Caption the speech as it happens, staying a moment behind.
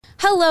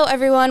Hello,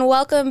 everyone.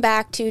 Welcome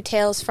back to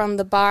Tales from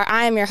the Bar.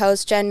 I am your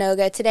host, Jen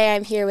Noga. Today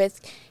I'm here with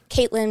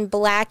Caitlin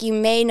Black. You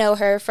may know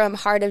her from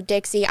Heart of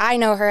Dixie. I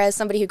know her as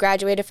somebody who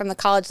graduated from the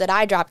college that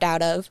I dropped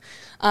out of.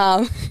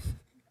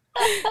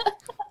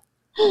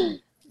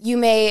 You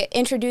may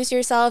introduce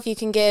yourself. You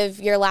can give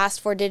your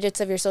last 4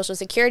 digits of your social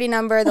security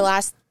number, the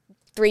last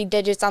 3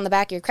 digits on the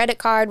back of your credit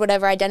card,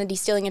 whatever identity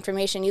stealing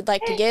information you'd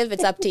like to give.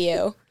 It's up to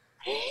you.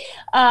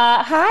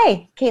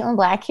 Hi, Caitlin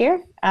Black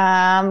here.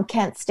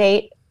 Kent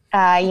State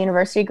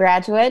University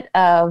graduate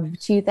of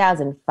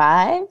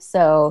 2005.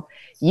 So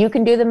you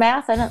can do the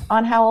math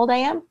on how old I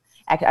am.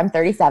 Actually, I'm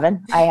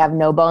 37. I have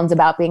no bones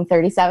about being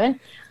 37.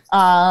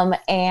 Currently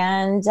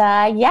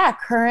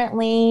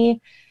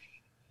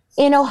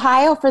in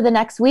Ohio for the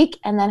next week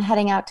and then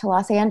heading out to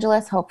Los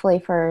Angeles, hopefully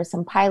for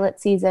some pilot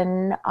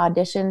season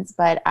auditions.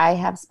 But I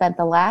have spent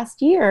the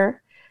last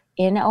year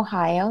in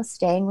Ohio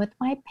staying with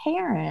my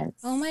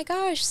parents. Oh my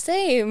gosh,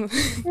 same.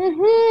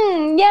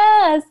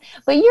 Yes.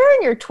 But you're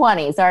in your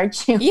 20s,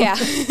 aren't you? Yeah.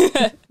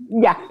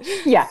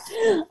 Yeah.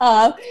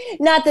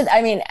 Not that,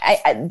 I mean,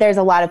 there's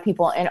a lot of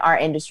people in our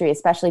industry,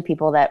 especially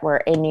people that were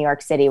in New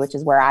York City, which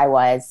is where I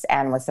was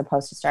and was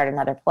supposed to start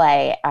another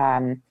play.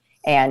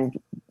 And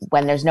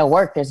when there's no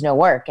work, there's no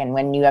work. And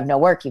when you have no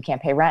work, you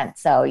can't pay rent.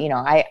 So,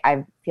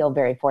 I feel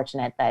very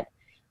fortunate that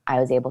I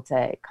was able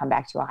to come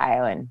back to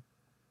Ohio and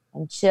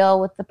chill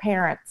with the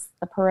parents,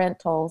 the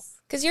parentals.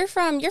 Because you're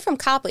from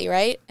Copley,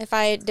 right? If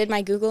I did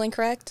my Googling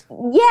correct.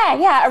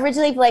 Yeah.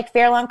 Originally, like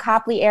Fair Lawn,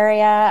 Copley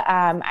area.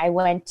 I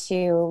went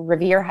to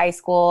Revere High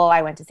School.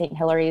 I went to St.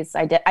 Hilary's.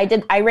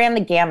 I ran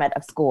the gamut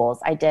of schools.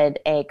 I did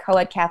a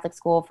co-ed Catholic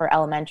school for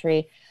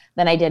elementary.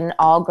 Then I did an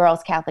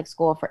all-girls Catholic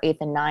school for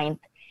 8th and 9th.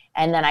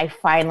 And then I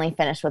finally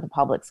finished with a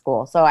public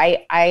school. So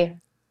I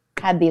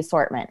had the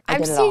assortment.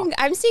 I'm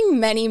seeing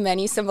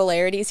many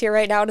similarities here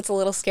right now, and it's a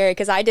little scary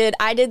because I did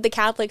the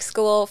Catholic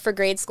school for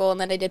grade school, and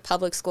then I did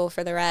public school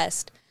for the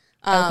rest.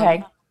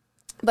 Okay.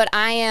 But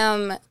I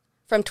am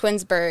from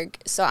Twinsburg,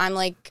 so I'm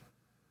like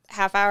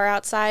half hour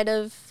outside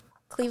of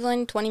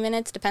Cleveland, 20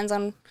 minutes, depends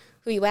on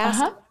who you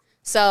ask. Uh-huh.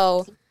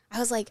 So I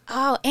was like,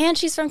 oh, and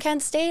she's from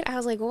Kent State. I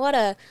was like, what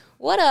a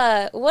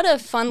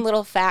fun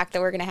little fact that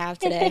we're gonna have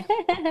today.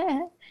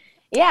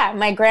 Yeah,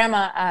 my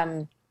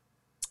grandma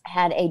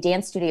had a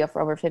dance studio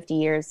for over 50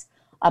 years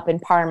up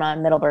in Parma,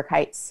 Middleburg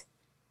Heights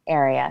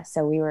area.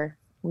 So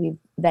we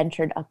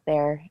ventured up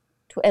there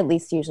at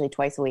least usually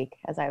twice a week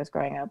as I was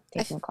growing up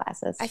taking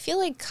classes. I feel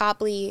like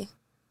Copley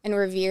and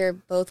Revere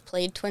both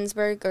played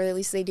Twinsburg, or at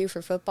least they do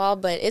for football,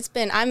 but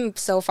I'm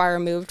so far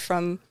removed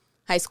from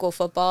high school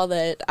football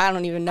that I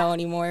don't even know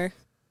anymore.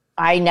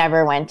 I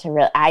never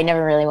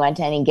really went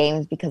to any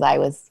games because I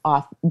was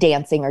off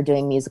dancing or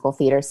doing musical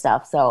theater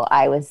stuff. So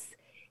I was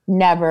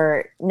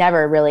never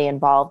really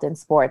involved in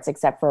sports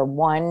except for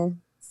one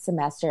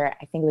semester.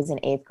 I think it was in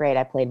 8th grade.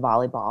 I played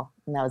volleyball,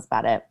 and that was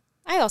about it.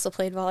 I also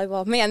played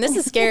volleyball. Man, this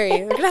is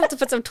scary. We're gonna have to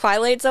put some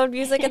Twilight Zone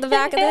music at the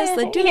back of this.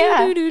 Like,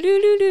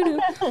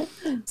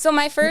 So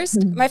my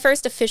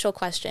first official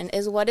question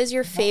is, what is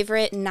your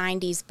favorite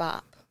 90s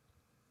bop?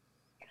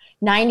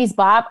 90s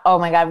bop? Oh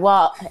my God.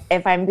 Well,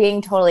 if I'm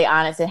being totally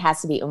honest, it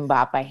has to be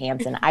Bop by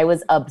Hanson. I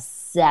was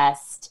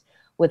obsessed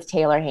with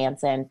Taylor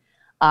Hanson.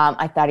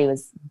 I thought he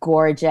was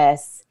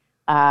gorgeous.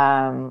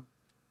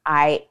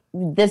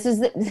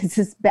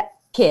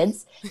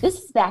 Kids,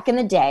 this is back in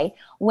the day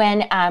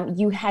when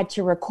you had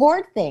to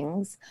record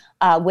things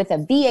with a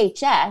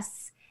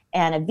VHS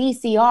and a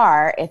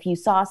VCR if you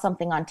saw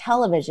something on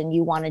television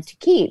you wanted to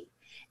keep.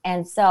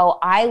 And so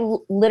I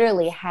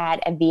literally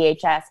had a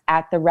VHS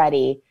at the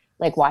ready,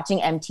 like watching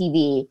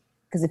MTV,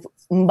 because if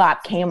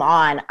Bop came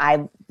on,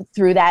 I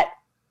threw that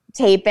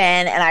tape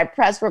in and I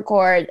pressed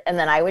record, and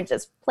then I would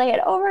just play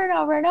it over and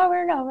over and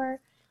over and over.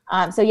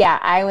 I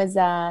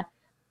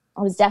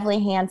was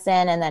definitely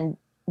Hanson, and then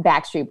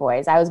Backstreet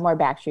Boys. I was more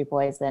Backstreet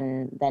Boys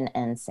than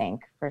NSYNC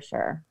for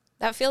sure.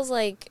 That feels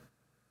like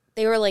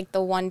they were like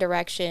the One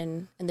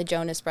Direction and the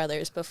Jonas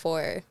Brothers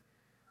before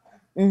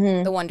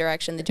the One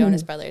Direction, the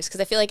Jonas Brothers,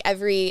 because I feel like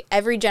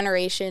every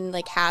generation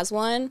like has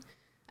one,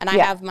 and I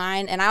have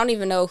mine, and I don't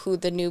even know who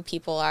the new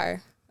people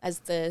are as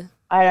the.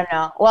 I don't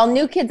know. Well,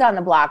 New Kids on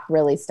the Block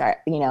really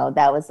that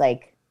was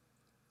like,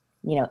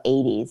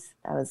 80s.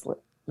 That was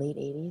late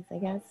 80s, I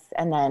guess.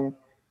 And then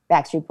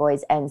Backstreet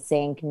Boys,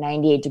 NSYNC,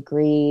 98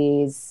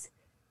 Degrees.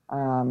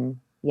 And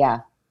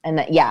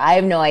I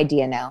have no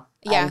idea now.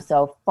 Yeah. I'm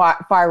so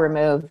far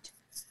removed.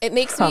 It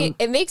makes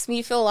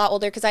me feel a lot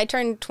older because I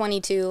turned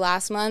 22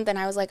 last month, and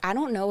I was like, I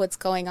don't know what's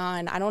going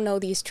on. I don't know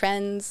these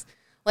trends.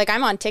 Like,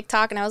 I'm on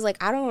TikTok, and I was like,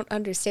 I don't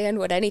understand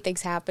what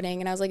anything's happening.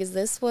 And I was like, is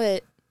this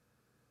what?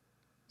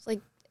 It's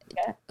like,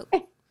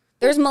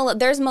 there's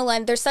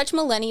such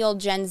millennial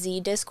Gen Z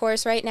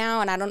discourse right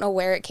now, and I don't know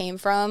where it came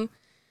from,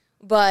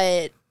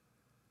 but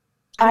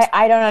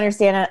I don't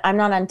understand it. I'm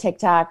not on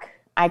TikTok.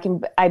 I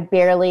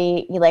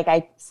barely,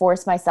 I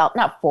force myself,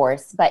 not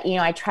force, but,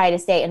 I try to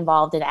stay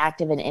involved and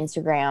active in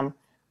Instagram.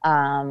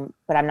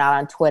 But I'm not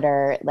on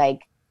Twitter.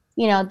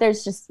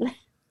 There's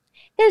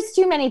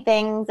too many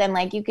things.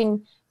 And you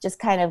can just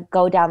kind of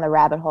go down the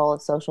rabbit hole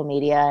of social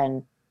media,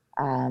 and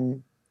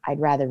I'd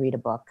rather read a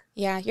book.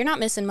 Yeah, you're not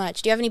missing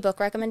much. Do you have any book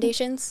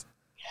recommendations?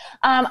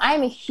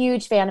 I'm a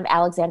huge fan of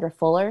Alexandra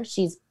Fuller.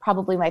 She's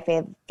probably my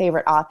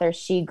favorite author.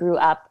 She grew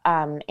up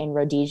in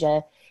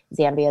Rhodesia,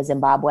 Zambia,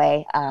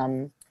 Zimbabwe,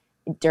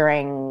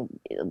 during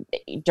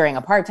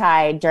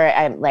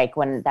apartheid, like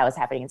when that was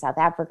happening in South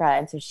Africa.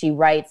 And so she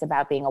writes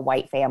about being a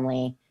white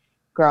family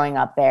growing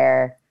up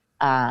there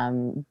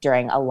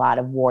during a lot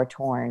of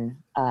war-torn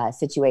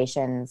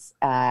situations.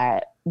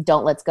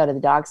 Don't Let's Go to the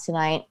Dogs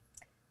Tonight,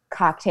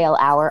 Cocktail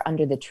Hour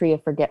Under the Tree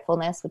of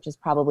Forgetfulness, which is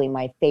probably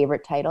my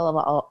favorite title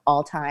of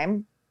all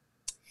time.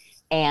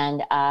 And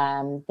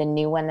the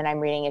new one that I'm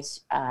reading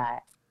is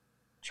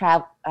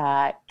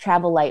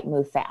Travel Light,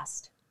 Move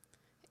Fast.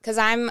 Because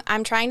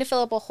I'm trying to fill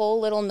up a whole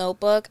little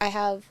notebook. I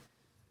have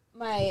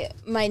my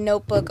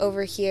notebook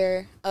over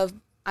here of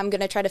I'm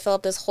gonna try to fill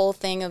up this whole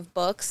thing of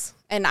books.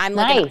 And I'm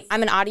like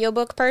I'm an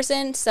audiobook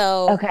person,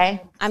 so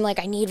okay. I'm like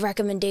I need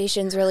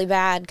recommendations really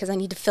bad because I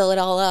need to fill it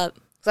all up.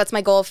 So that's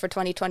my goal for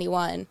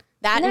 2021.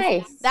 That's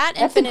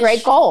a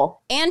great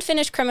goal. And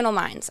finish Criminal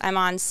Minds. I'm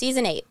on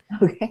season 8.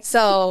 Okay.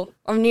 So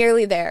I'm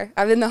nearly there.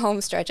 I'm in the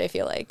home stretch, I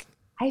feel like.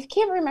 I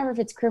can't remember if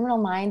it's Criminal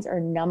Minds or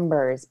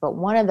Numbers, but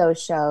one of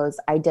those shows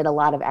I did a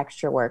lot of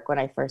extra work when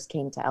I first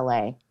came to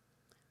LA.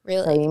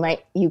 Really? So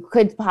you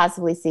could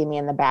possibly see me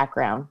in the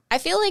background. I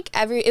feel like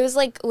it was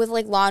like with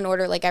like Law and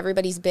Order, like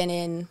everybody's been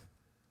in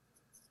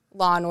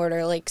Law and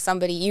Order, like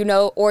somebody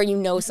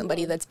or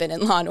somebody that's been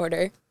in Law and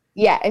Order.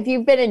 Yeah, if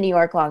you've been in New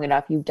York long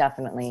enough, you've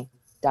definitely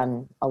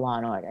done a Law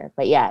and Order.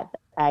 But yeah,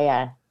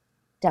 I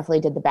definitely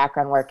did the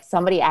background work.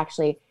 Somebody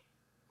actually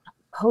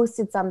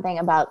posted something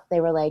about, they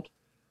were like,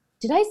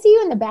 did I see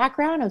you in the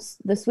background of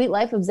The Sweet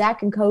Life of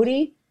Zach and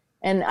Cody?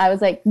 And I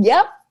was like,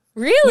 yep.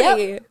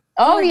 Really? Yep.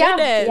 Oh yeah.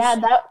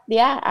 Goodness.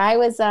 Yeah. I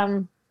was,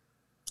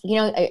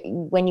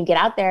 when you get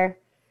out there,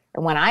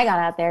 or when I got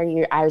out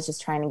there, I was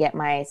just trying to get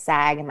my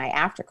SAG and my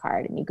AFTRA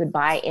card, and you could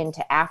buy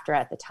into AFTRA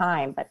at the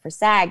time, but for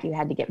SAG, you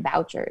had to get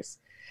vouchers.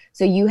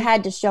 So you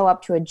had to show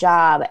up to a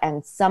job,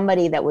 and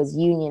somebody that was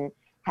union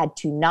had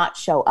to not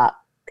show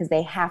up because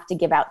they have to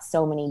give out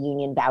so many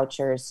union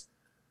vouchers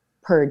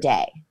per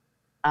day.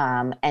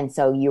 And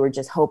so you were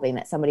just hoping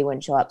that somebody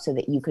wouldn't show up so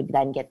that you could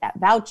then get that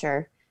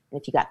voucher. And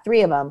if you got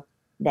 3 of them,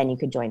 then you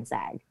could join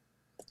SAG.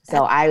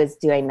 So I was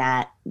doing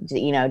that,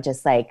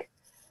 just like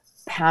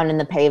pounding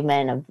the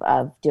pavement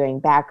of doing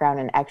background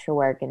and extra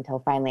work until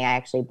finally I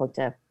actually booked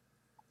a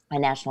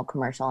national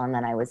commercial, and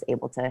then I was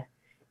able to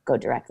go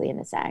directly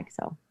into SAG.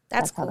 So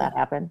that's cool. How that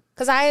happened.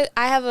 Because I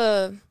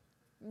have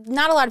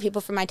not a lot of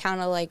people from my town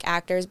are like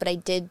actors, but I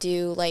did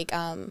do like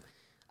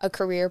a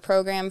career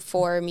program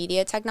for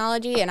media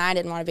technology, and I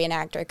didn't want to be an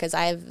actor because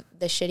I have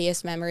the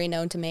shittiest memory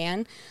known to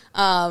man.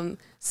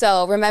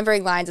 So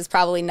remembering lines is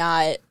probably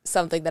not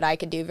something that I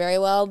could do very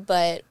well,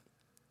 but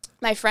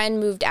my friend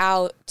moved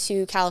out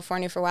to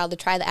California for a while to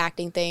try the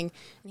acting thing,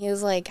 and he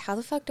was like, how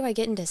the fuck do I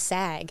get into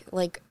SAG?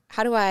 Like,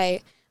 how do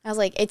I was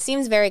like, it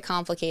seems very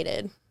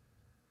complicated.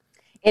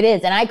 It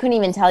is, and I couldn't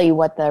even tell you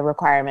what the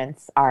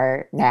requirements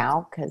are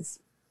now because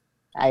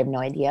I have no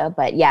idea.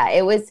 But yeah,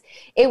 it was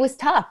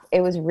tough.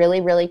 It was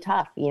really, really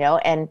tough,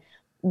 and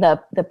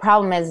the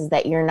problem is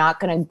that you're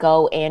not going to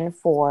go in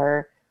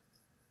for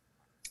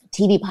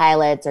TV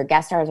pilots or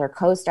guest stars or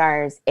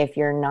co-stars if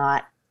you're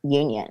not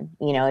union.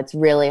 It's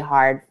really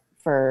hard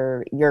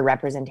for your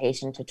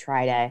representation to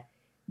try to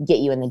get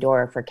you in the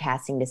door for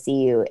casting to see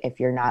you if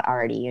you're not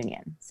already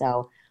union.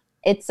 So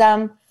it's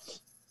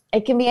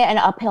it can be an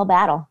uphill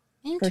battle.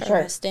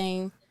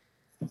 Interesting.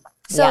 For sure.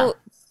 So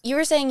you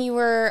were saying you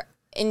were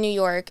in New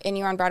York and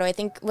you were on Broadway. I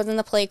think wasn't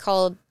the play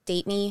called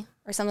Date Me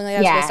or something like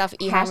that? Yeah. Based off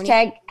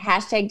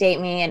Hashtag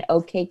Date Me and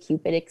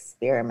OkCupid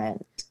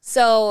Experiment.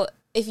 So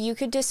if you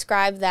could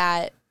describe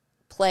that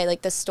play,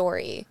 like the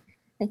story,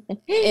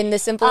 in the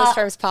simplest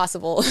terms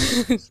possible.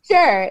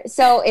 Sure.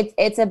 So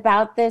it's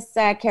about this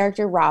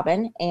character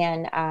Robin,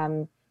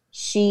 and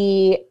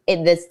she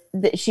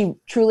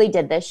truly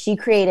did this. She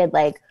created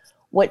like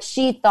what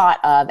she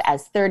thought of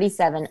as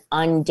 37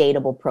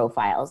 undateable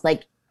profiles.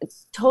 Like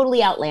it's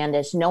totally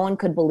outlandish. No one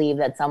could believe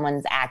that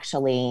someone's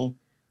actually,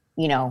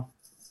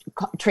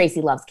 Tracy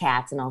loves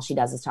cats and all she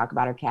does is talk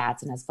about her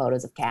cats and has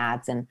photos of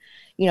cats and,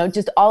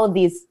 just all of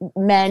these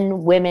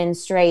men, women,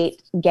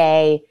 straight,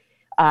 gay.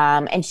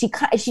 And she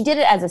did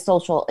it as a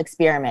social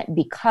experiment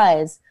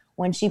because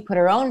when she put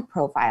her own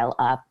profile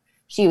up,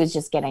 she was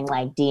just getting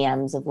like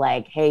DMs of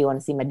like, hey, you want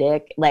to see my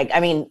dick? Like, I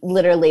mean,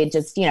 literally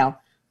just,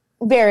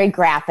 very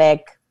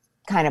graphic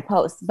kind of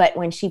posts. But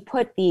when she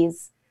put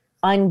these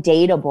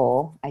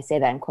undateable, I say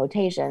that in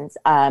quotations,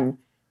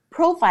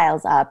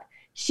 profiles up,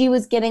 she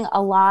was getting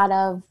a lot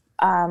of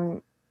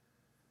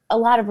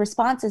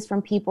responses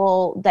from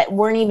people that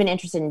weren't even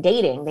interested in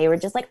dating. They were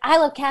just like, I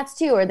love cats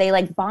too. Or they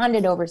like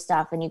bonded over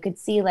stuff. And you could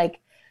see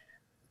like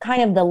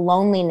kind of the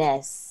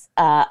loneliness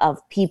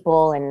of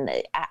people and,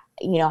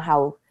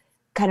 how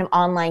kind of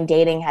online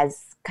dating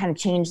has kind of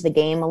changed the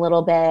game a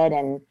little bit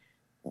and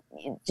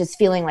just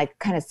feeling like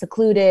kind of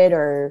secluded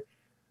or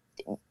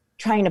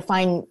trying to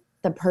find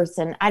the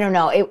person, I don't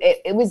know.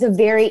 It was a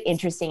very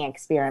interesting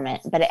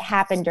experiment, but it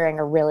happened during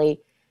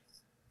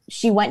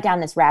she went down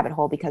this rabbit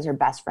hole because her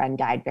best friend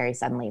died very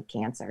suddenly of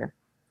cancer.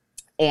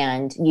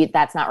 And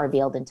that's not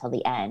revealed until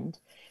the end,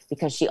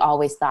 because she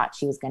always thought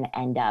she was going to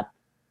end up,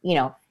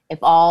 if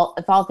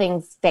all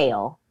things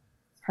fail,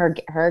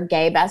 her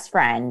gay best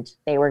friend,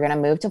 they were going to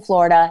move to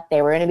Florida.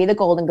 They were going to be the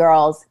Golden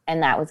Girls,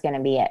 and that was going to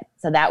be it.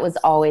 So that was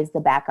always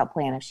the backup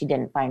plan if she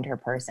didn't find her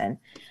person.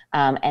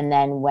 And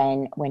then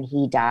when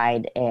he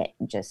died, it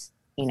just,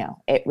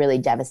 it really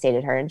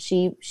devastated her, and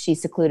she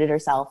secluded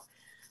herself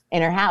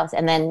in her house,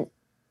 and then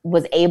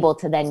was able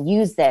to then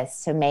use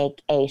this to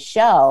make a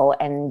show.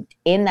 And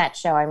in that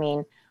show, I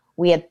mean,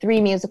 we had 3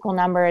 musical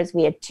numbers,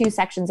 we had 2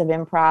 sections of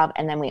improv,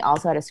 and then we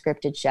also had a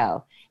scripted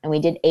show, and we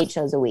did 8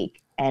 shows a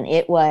week. And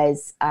it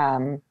was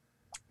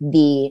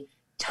the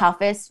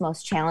toughest,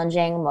 most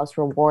challenging, most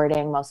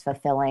rewarding, most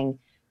fulfilling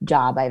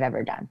job I've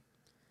ever done.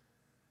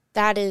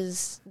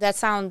 That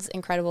sounds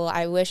incredible.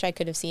 I wish I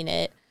could have seen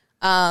it.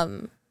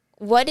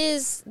 What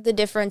is the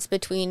difference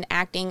between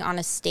acting on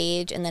a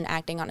stage and then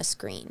acting on a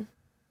screen?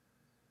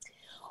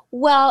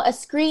 Well, a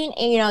screen,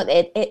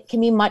 it can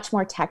be much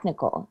more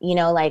technical.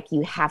 Like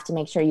you have to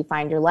make sure you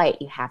find your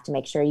light. You have to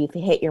make sure you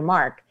hit your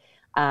mark.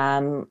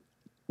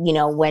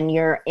 When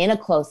you're in a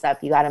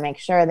close-up, you got to make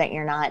sure that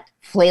you're not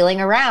flailing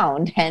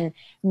around and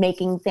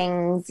making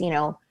things,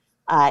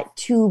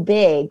 too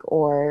big,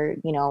 or,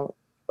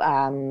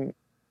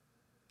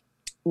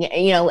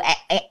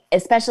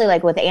 especially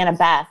like with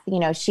Annabeth,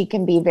 she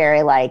can be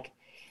very like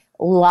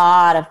a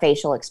lot of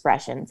facial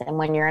expressions. And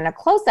when you're in a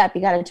close-up,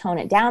 you got to tone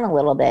it down a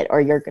little bit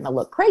or you're going to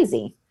look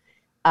crazy.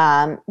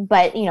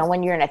 But,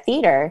 when you're in a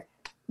theater,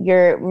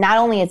 you're not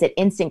only is it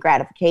instant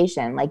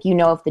gratification, like,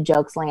 if the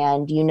jokes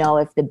land,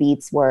 if the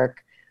beats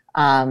work,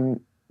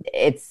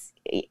 it's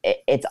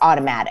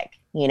automatic,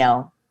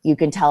 you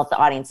can tell if the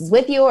audience is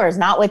with you or is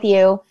not with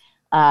you.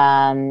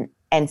 And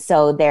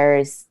so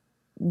there's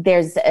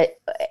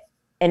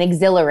an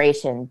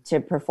exhilaration to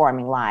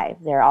performing live.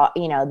 They're all,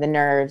 the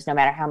nerves, no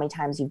matter how many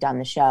times you've done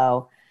the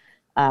show,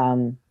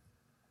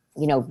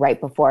 right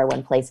before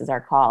when places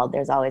are called,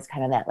 there's always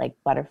kind of that like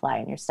butterfly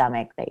in your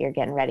stomach that you're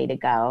getting ready to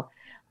go.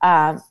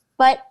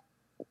 But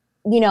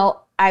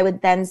I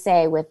would then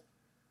say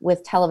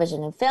with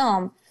television and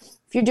film,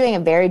 if you're doing a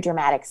very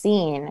dramatic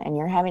scene and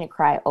you're having to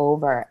cry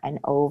over and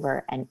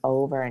over and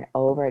over and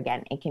over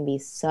again, it can be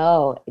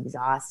so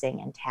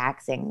exhausting and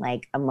taxing,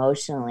 like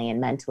emotionally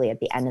and mentally at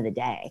the end of the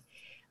day.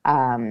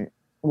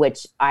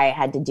 Which I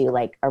had to do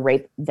like a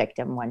rape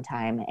victim one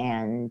time,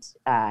 and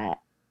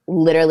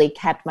literally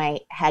kept my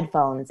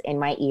headphones in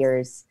my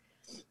ears.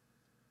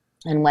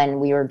 And when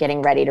we were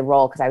getting ready to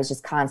roll, because I was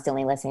just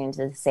constantly listening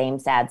to the same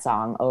sad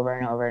song over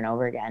and over and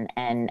over again.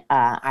 And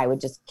I would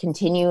just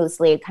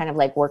continuously kind of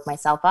like work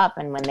myself up.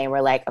 And when they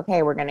were like,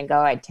 okay, we're going to go,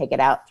 I'd take it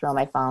out, throw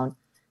my phone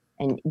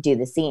and do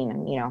the scene.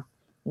 And,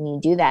 when you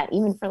do that,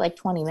 even for like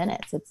 20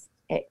 minutes,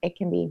 it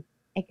can be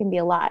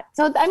a lot.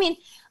 So, I mean,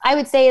 I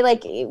would say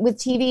like with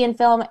TV and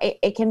film,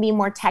 it can be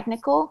more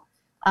technical.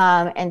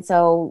 And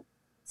so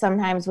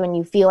sometimes when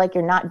you feel like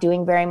you're not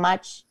doing very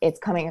much, it's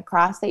coming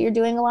across that you're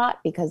doing a lot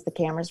because the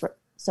camera's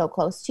so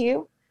close to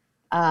you.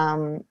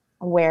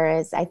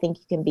 Whereas I think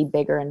you can be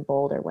bigger and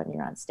bolder when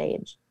you're on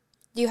stage.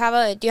 Do you have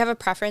a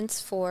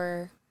preference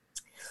for?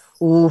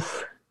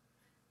 Oof.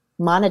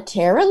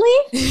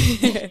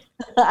 Monetarily?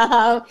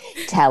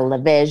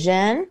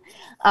 Television.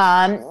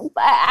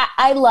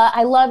 I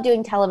love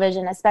doing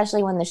television,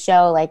 especially when the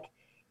show like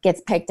gets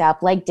picked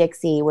up, like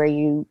Dixie, where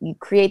you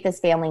create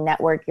this family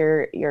network,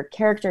 your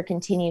character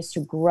continues to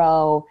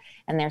grow,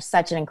 and there's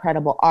such an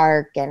incredible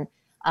arc. And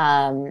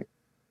I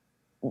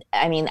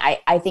mean,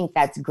 I think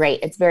that's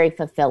great. It's very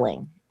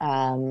fulfilling.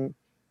 And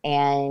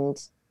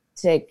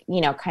to,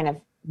 kind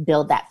of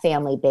build that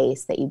family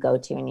base that you go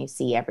to and you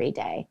see every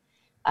day.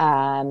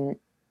 A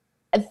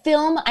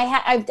film,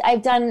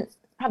 I've done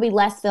probably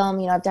less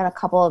film. I've done a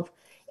couple of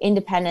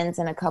independents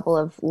and a couple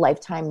of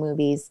Lifetime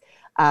movies.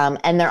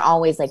 And they're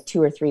always like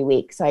 2 or 3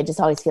 weeks. So I just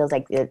always feels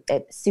like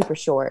it's super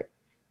short.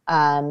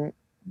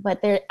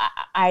 But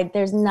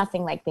there's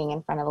nothing like being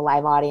in front of a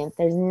live audience.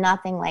 There's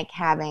nothing like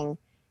having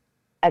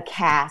a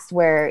cast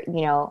where,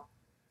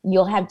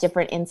 you'll have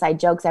different inside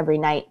jokes every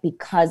night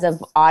because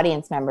of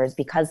audience members,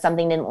 because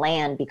something didn't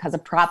land, because a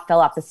prop fell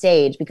off the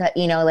stage, because,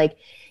 like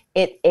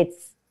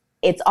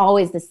it's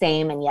always the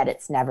same, and yet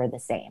it's never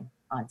the same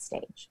on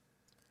stage.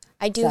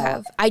 I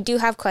do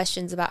have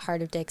questions about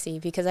Heart of Dixie,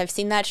 because I've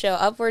seen that show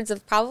upwards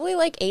of probably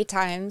like 8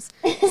 times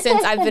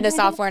since I've been a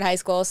sophomore in high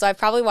school. So I've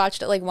probably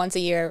watched it like once a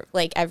year,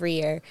 like every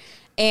year.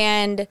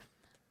 And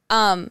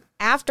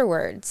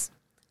afterwards,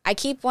 I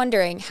keep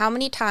wondering, how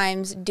many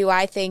times do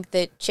I think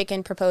that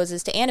Chicken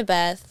proposes to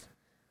Annabeth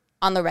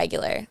on the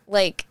regular?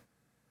 Like,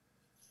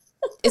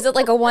 is it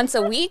like a once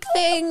a week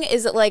thing?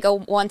 Is it like a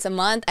once a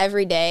month,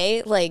 every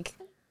day? Like,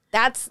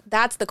 that's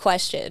the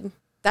question.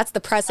 That's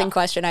the pressing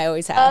question I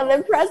always have. Oh,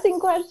 the pressing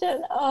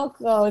question. Oh,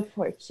 God,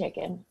 poor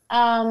Chicken.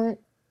 I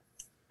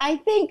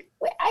think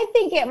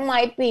it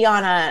might be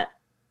on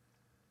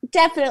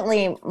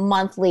definitely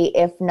monthly,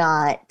 if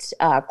not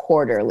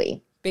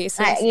quarterly. Basis.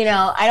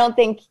 I don't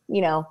think,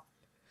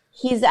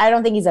 I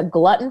don't think he's a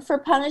glutton for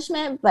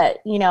punishment, but,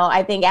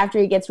 I think after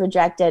he gets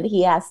rejected,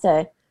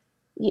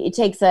 it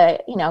takes a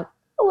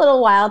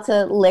little while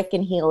to lick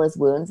and heal his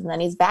wounds, and then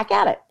he's back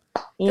at it.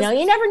 You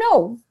never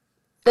know.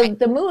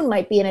 The moon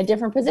might be in a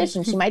different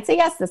position. She might say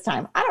yes this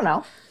time. I don't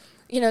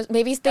know.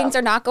 Maybe things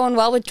are not going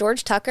well with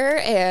George Tucker,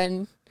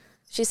 and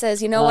she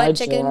says, what,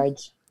 chicken?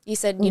 George. You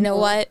said, you know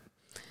what?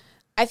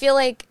 I feel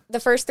like the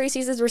first 3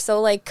 seasons were so,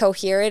 like,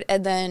 coherent,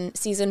 and then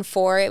season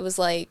 4, it was,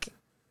 like,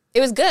 it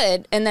was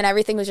good, and then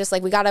everything was just,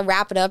 like, we got to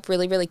wrap it up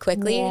really, really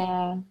quickly.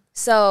 Yeah.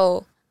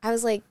 So I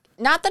was, like,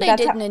 not that I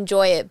didn't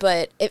enjoy it,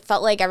 but it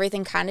felt like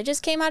everything kind of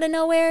just came out of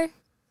nowhere.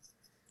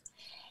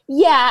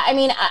 Yeah, I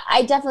mean,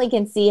 I definitely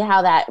can see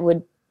how that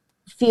would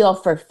feel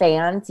for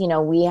fans.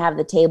 We have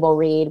the table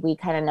read. We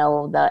kind of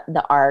know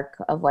the arc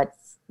of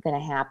what's going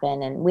to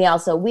happen. And we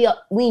also, we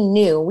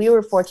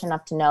were fortunate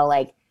enough to know,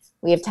 like,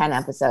 we have 10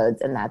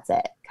 episodes and that's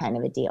it, kind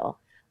of a deal.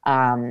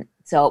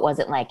 So it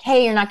wasn't like,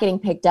 hey, you're not getting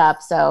picked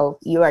up, so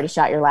you already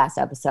shot your last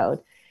episode,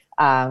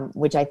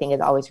 which I think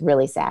is always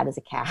really sad as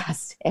a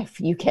cast if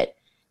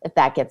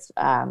that gets,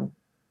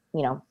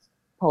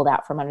 pulled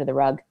out from under the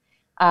rug.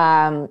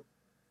 But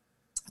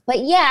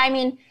yeah, I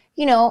mean,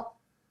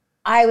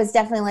 I was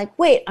definitely like,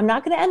 wait, I'm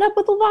not going to end up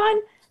with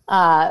Levon.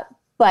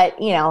 But,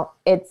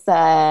 it's,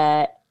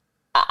 I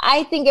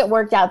think it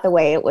worked out the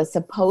way it was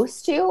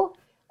supposed to.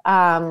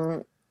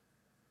 I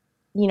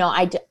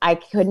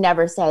could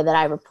never say that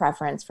I have a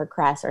preference for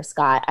Cress or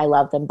Scott. I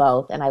love them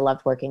both, and I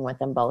loved working with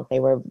them both.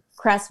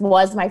 Cress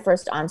was my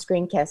first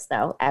on-screen kiss,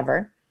 though,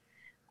 ever.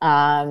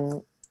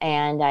 And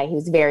he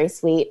was very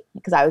sweet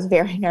because I was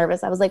very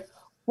nervous. I was like,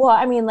 well,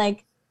 I mean,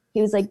 like,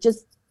 he was like,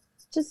 just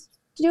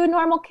do a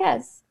normal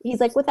kiss. He's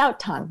like, without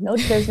tongue. No,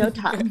 there's no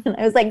tongue. And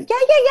I was like, yeah,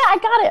 I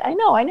got it. I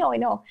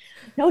know.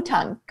 No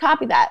tongue.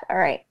 Copy that. All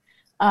right.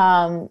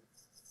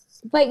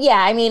 But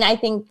yeah, I mean, I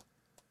think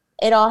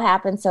it all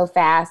happened so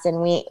fast.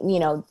 And we,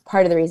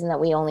 part of the reason that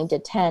we only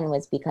did 10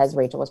 was because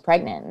Rachel was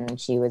pregnant and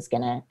she was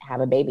going to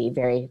have a baby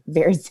very,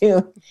 very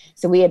soon.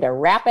 So we had to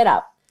wrap it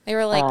up. They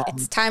were like,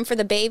 it's time for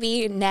the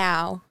baby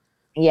now.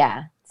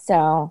 Yeah.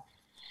 So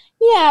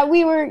yeah,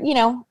 we were,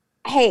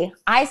 hey,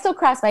 I still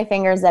cross my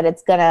fingers that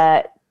it's going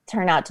to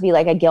turn out to be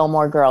like a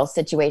Gilmore Girls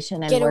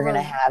situation. And we're going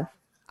to have,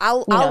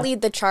 I'll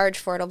lead the charge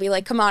for it. I'll be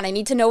like, come on, I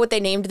need to know what they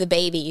named the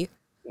baby.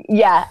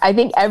 Yeah. I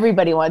think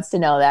everybody wants to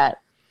know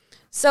that.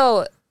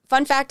 So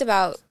fun fact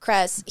about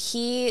Cress,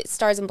 he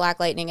stars in Black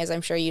Lightning, as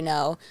I'm sure you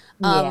know.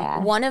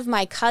 One of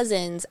my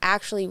cousins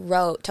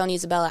Tony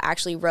Isabella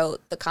actually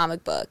wrote the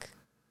comic book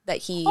that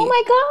he... Oh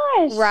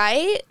my gosh.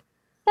 Right?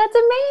 That's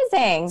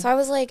amazing. So I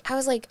was like,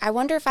 I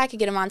wonder if I could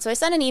get him on. So I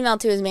sent an email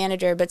to his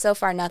manager, but so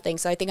far nothing.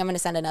 So I think I'm going to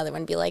send another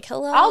one and be like,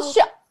 hello.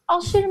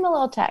 I'll shoot him a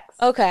little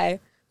text. Okay.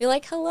 Be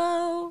like,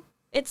 hello,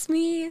 it's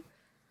me.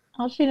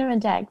 I'll shoot him a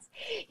text.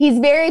 He's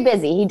very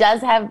busy. He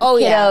does have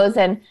kiddos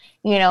and,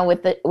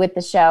 with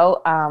the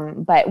show.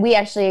 But we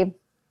actually,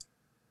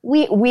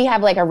 we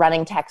have like a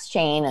running text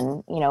chain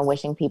and,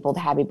 wishing people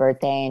happy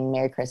birthday and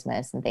Merry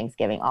Christmas and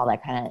Thanksgiving, all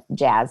that kind of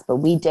jazz. But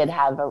we did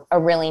have a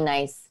really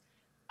nice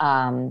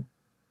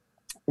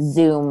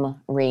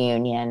Zoom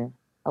reunion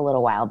a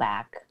little while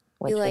back,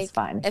 which was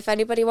fun. If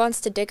anybody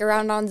wants to dick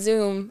around on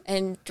Zoom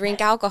and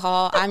drink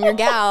alcohol, I'm your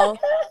gal.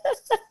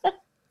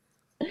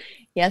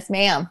 Yes,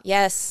 ma'am.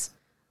 Yes.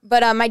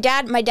 But my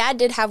dad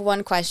did have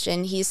one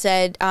question. He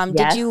said, yes.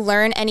 Did you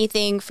learn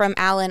anything from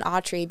Alan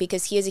Autry?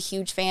 Because he is a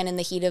huge fan in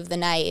The Heat of the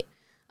Night.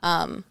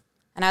 And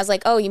I was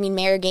like, oh, you mean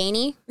Mayor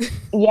Gainey?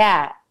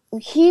 Yeah.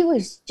 He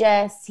was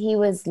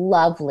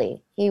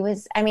lovely.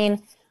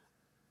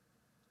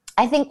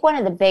 I think one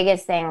of the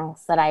biggest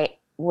things that I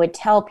would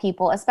tell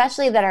people,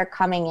 especially that are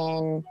coming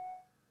in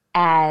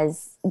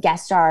as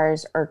guest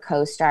stars or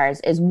co-stars,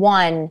 is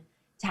one,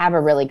 to have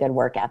a really good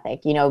work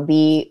ethic,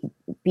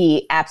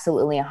 be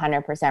absolutely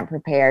 100%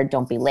 prepared.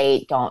 Don't be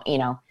late. Don't,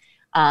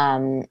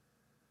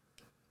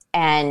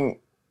 and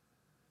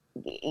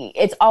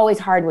it's always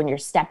hard when you're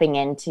stepping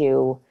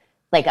into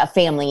like a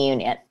family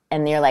unit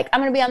and you're like, I'm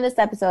going to be on this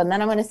episode and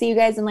then I'm going to see you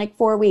guys in like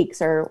 4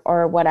 weeks or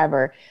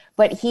whatever.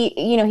 But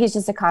he's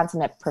just a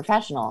consummate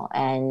professional.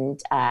 And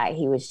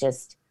he was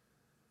just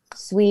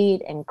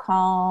sweet and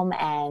calm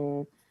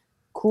and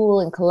cool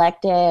and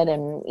collected.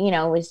 And,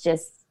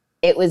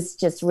 it was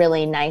just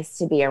really nice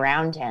to be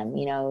around him.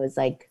 It was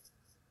like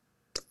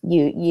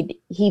he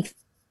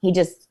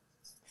just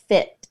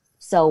fit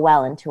so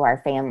well into our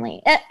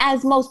family,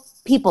 as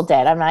most people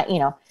did. I'm not,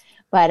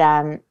 but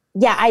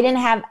yeah, I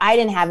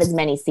didn't have as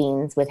many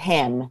scenes with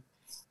him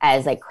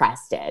as like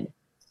Cress did.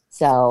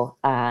 So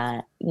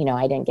I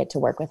didn't get to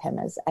work with him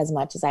as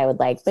much as I would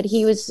like. But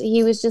he was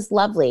just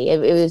lovely.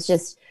 It was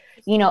just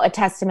a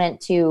testament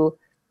to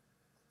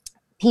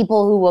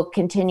people who will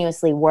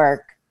continuously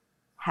work,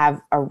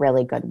 have a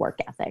really good work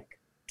ethic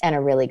and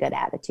a really good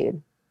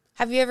attitude.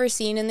 Have you ever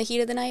seen In the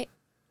Heat of the Night?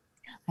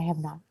 I have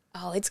not.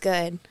 Oh, it's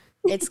good.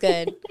 It's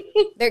good.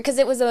 Because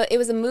it was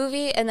a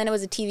movie and then it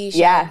was a TV show.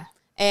 Yeah.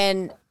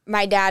 And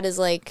my dad is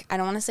like, I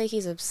don't want to say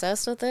he's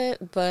obsessed with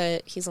it,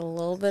 but he's a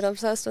little bit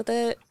obsessed with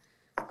it.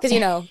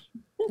 Because,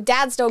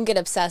 dads don't get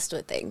obsessed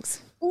with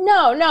things.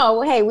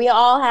 No. Hey, we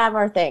all have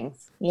our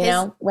things,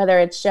 whether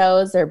it's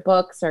shows or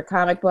books or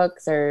comic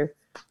books or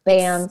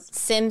bands.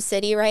 Sim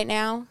City right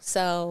now.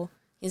 So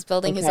he's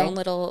building his own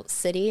little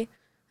city.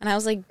 And I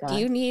was like, do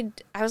you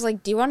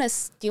want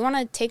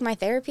to take my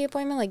therapy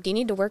appointment? Like, do you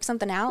need to work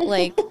something out?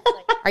 Like,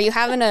 are you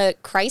having a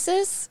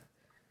crisis?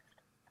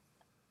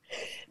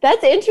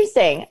 That's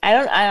interesting.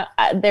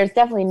 There's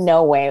definitely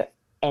no way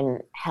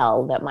in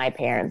hell that my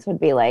parents would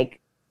be like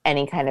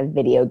any kind of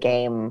video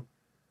game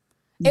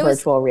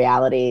virtual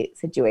reality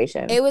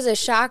situation. It was a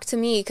shock to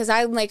me because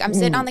I'm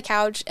sitting on the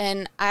couch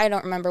and I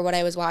don't remember what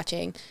I was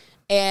watching.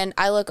 And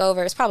I look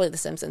over, it's probably The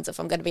Simpsons if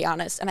I'm going to be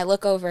honest. And I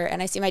look over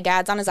and I see my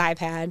dad's on his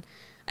iPad.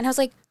 And I was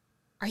like,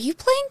 are you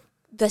playing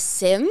The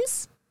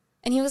Sims?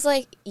 And he was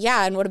like,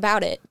 yeah, and what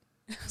about it?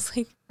 I was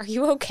like, are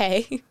you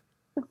okay?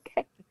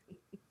 Okay.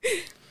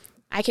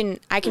 I can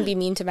be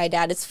mean to my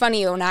dad. It's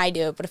funny when I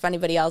do it, but if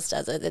anybody else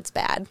does it, it's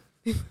bad.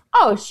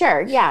 Oh,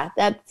 sure. Yeah.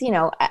 That's,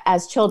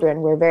 as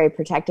children, we're very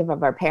protective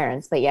of our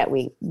parents, but yet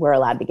we're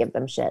allowed to give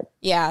them shit.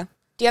 Yeah.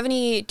 Do you have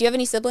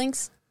any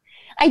siblings?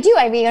 I do.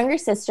 I have a younger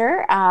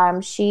sister.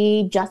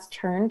 She just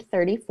turned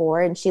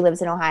 34 and she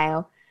lives in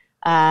Ohio.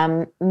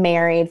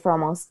 Married for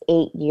almost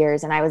 8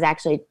 years. And I was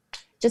actually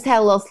just had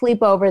a little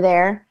sleepover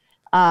there.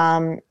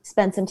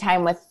 Spent some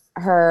time with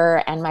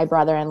her and my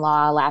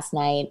brother-in-law last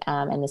night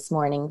and this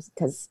morning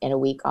because in a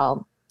week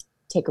I'll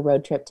take a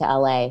road trip to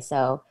LA.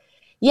 So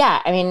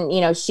yeah, I mean,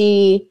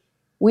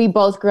 we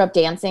both grew up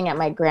dancing at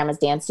my grandma's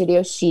dance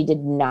studio. She did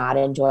not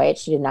enjoy it.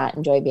 She did not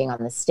enjoy being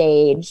on the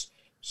stage.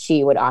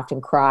 She would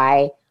often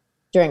cry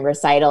during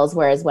recitals,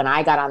 whereas when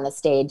I got on the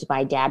stage,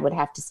 my dad would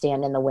have to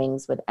stand in the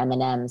wings with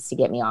M&Ms to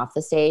get me off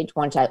the stage.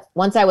 Once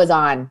I was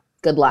on,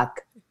 good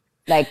luck.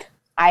 Like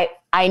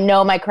I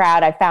know my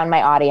crowd. I found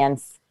my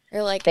audience.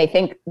 You're like, they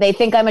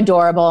think I'm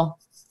adorable.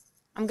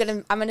 I'm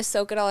gonna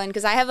soak it all in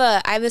because I have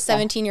a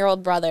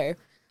 17-year-old brother,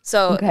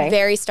 so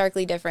very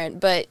starkly different.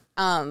 But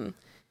I'm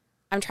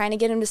trying to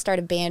get him to start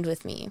a band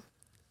with me,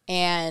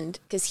 and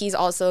because he's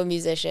also a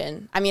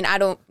musician. I mean,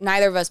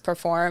 neither of us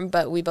perform,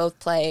 but we both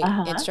play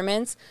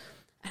instruments.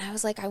 And I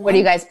was like, what do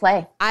you guys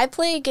play? I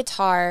play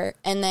guitar,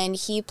 and then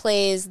he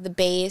plays the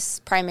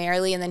bass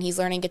primarily, and then he's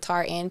learning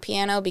guitar and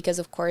piano because,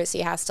 of course,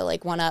 he has to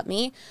like one up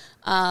me.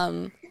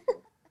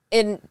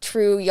 In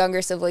true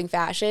younger sibling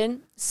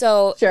fashion.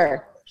 So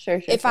sure.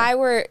 If I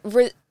were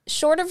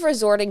short of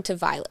resorting to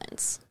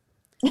violence,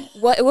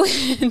 how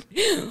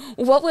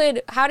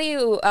do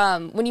you,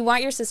 when you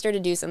want your sister to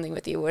do something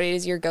with you, what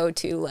is your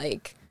go-to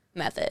like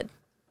method?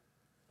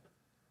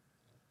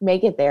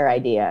 Make it their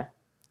idea.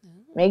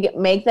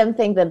 Make them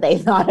think that they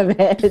thought of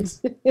it.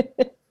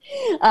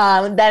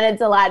 Then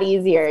it's a lot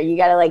easier. You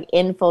got to like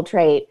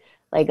infiltrate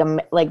like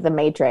the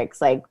Matrix,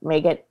 like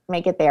make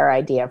it their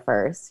idea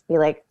first. Be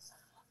like,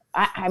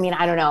 I mean,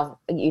 I don't know.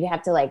 You'd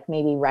have to like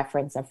maybe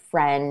reference a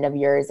friend of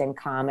yours in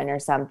common or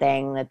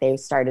something that they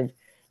started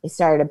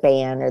a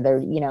band or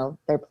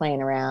they're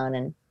playing around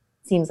and it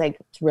seems like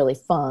it's really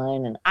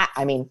fun. And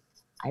I mean,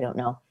 I don't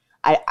know.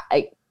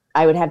 I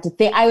would have to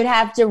think, I would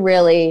have to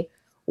really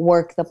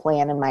work the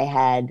plan in my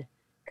head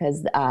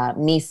because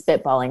me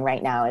spitballing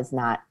right now is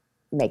not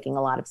making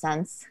a lot of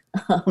sense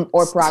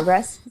or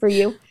progress for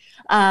you.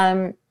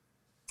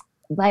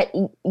 But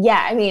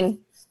yeah, I mean,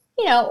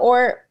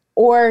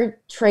 or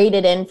trade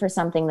it in for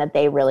something that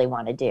they really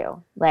want to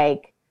do.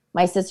 Like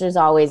my sister's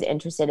always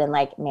interested in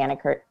like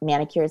manicures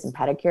and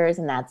pedicures.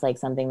 And that's like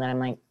something that I'm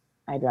like,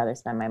 I'd rather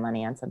spend my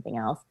money on something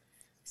else.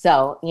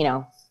 So,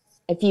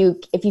 if you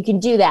can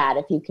do that,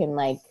 if you can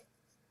like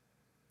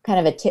kind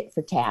of a tit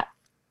for tat.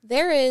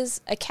 There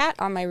is a cat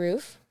on my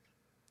roof.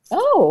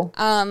 Oh.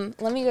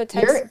 Let me go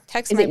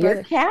text my brother.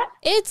 Your cat?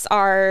 It's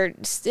our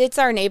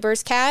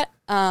neighbor's cat.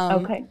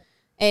 Okay.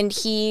 And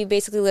he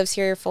basically lives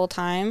here full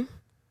time.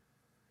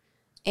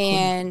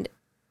 And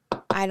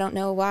I don't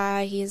know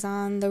why he's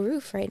on the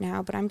roof right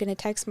now, but I'm going to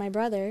text my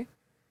brother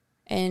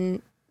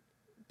and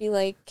be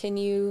like, can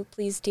you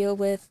please deal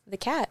with the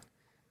cat?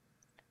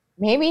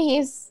 Maybe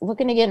he's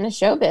looking to get into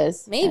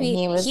showbiz. Maybe.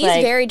 He's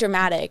very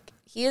dramatic.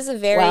 He is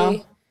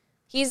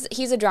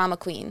he's a drama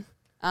queen.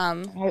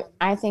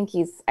 I think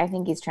he's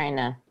trying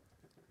to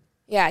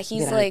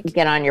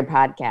get on your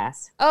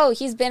podcast. Oh,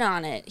 he's been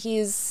on it.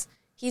 He's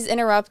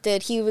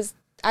interrupted.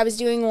 I was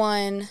doing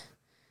one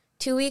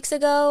 2 weeks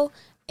ago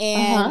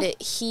and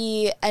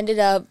he ended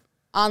up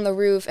on the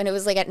roof and it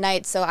was like at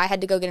night, so I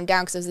had to go get him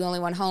down because I was the only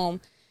one home.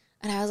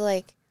 And I was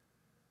like,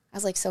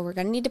 so we're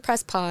gonna need to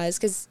press pause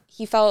because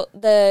he felt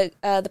the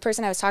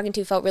person I was talking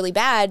to felt really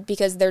bad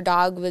because their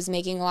dog was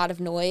making a lot of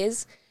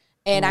noise,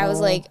 and I was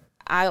like,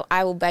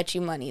 I will bet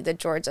you money that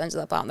George ends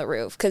up on the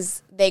roof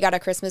because they got a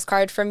Christmas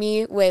card from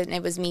me when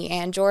it was me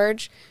and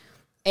George,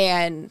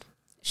 and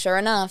sure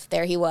enough,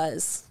 there he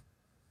was.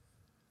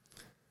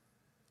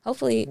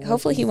 Hopefully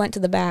he went to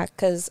the back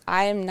because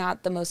I am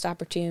not the most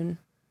opportune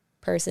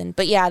person.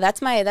 But yeah,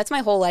 that's my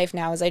whole life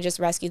now is I just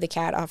rescue the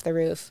cat off the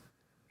roof.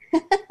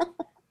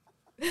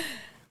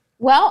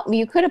 Well,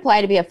 you could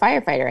apply to be a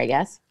firefighter, I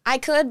guess. I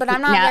could, but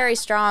I'm not very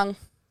strong.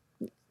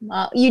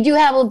 You do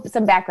have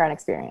some background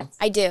experience.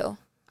 I do.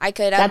 I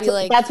could. I'd be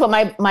like, that's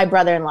what my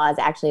brother-in-law is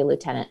actually a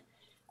lieutenant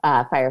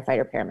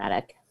firefighter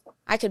paramedic.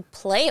 I could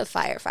play a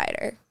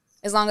firefighter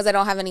as long as I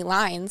don't have any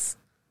lines.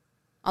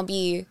 I'll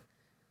be.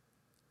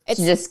 It's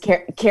just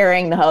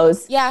carrying the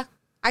hose. Yeah,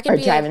 I could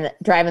be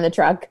driving the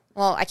truck.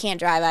 Well, I can't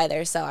drive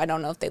either, so I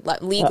don't know if they'd let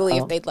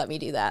if they'd let me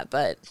do that.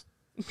 But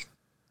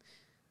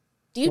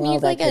do you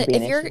need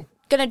if you're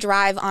gonna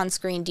drive on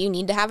screen? Do you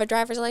need to have a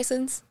driver's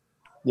license?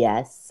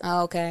 Yes.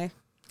 Oh, okay.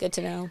 Good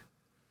to know.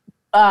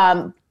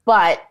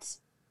 But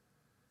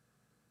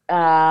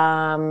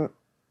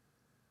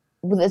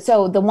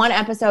so the one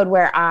episode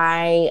where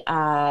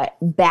I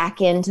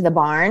back into the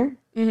barn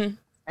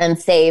and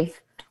save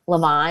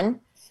Levon,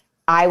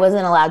 I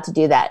wasn't allowed to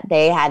do that.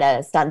 They had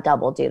a stunt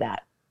double do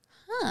that.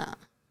 Huh.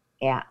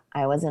 Yeah,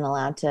 I wasn't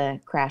allowed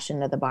to crash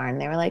into the barn.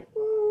 They were like,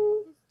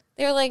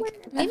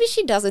 maybe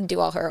she doesn't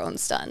do all her own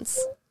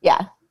stunts.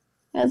 Yeah.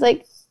 I was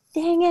like,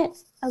 dang it.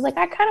 I was like,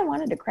 I kind of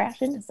wanted to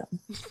crash into something.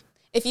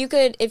 If you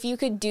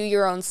could do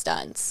your own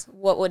stunts,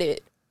 what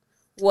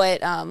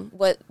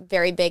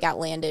very big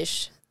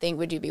outlandish thing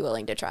would you be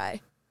willing to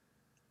try?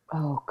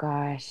 Oh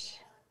gosh.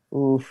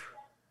 Oof.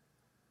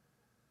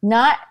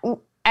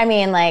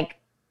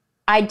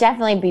 I'd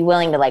definitely be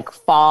willing to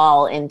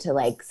fall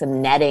into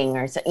some netting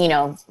or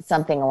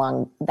something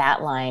along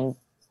that line.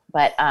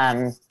 But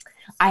I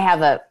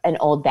have an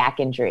old back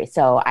injury,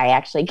 so I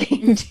actually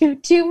can't do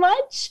too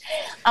much.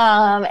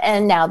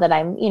 And now that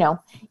I'm,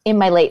 in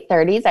my late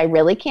 30s, I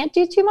really can't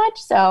do too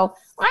much. So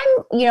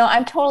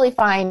I'm totally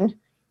fine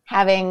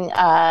having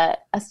a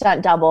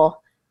stunt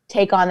double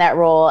take on that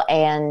role.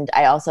 And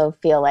I also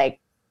feel like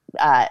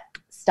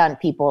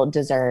stunt people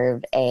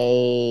deserve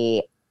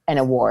an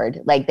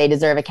award. Like they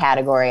deserve a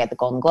category at the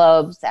Golden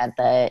Globes, at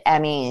the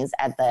Emmys,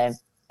 and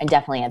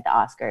definitely at the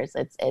Oscars.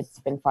 It's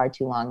been far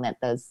too long that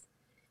those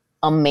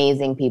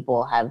amazing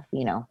people have,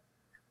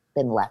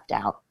 been left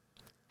out.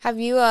 Have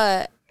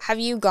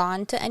you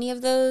gone to any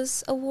of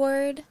those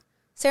award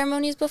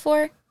ceremonies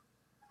before?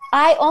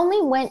 I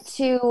only went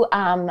to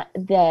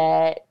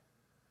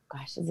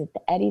is it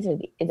the Eddies or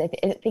I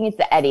think it's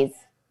the Eddies,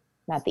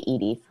 not the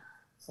Eddies.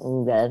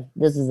 Oh God,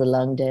 this is a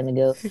long time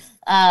ago.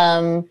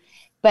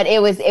 But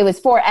it was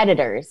for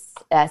editors,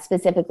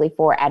 specifically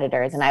for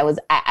editors. And I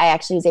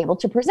actually was able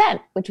to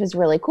present, which was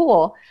really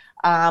cool.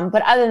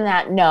 But other than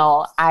that,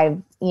 no, I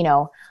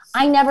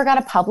never got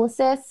a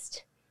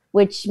publicist,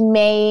 which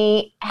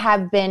may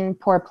have been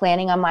poor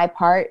planning on my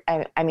part.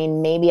 I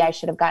mean, maybe I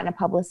should have gotten a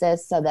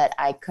publicist so that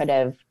I could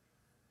have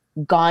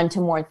gone to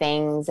more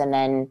things and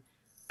then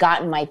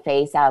gotten my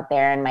face out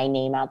there and my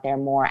name out there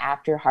more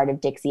after Heart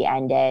of Dixie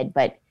ended.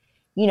 But,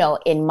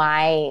 in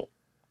my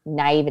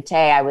naivete,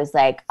 I was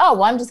like, oh,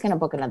 well, I'm just going to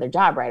book another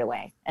job right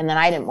away. And then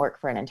I didn't work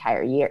for an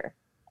entire year.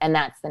 And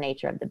that's the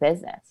nature of the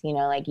business.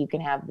 You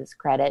can have this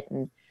credit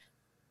and,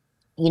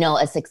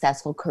 a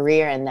successful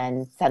career and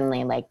then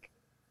suddenly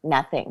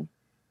nothing.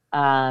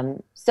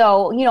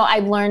 So,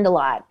 I've learned a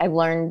lot. I've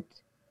learned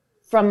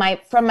from my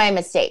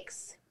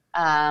mistakes.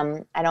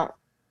 Not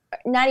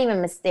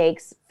even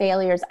mistakes,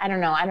 failures. I don't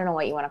know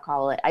what you want to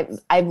call it.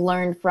 I've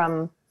learned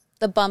from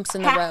the bumps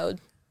in the road.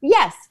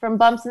 Yes, from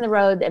bumps in the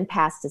road and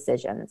past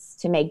decisions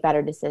to make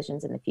better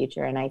decisions in the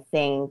future. And I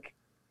think,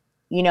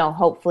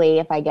 hopefully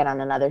if I get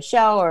on another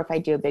show or if I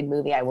do a big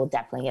movie, I will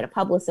definitely get a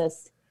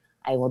publicist.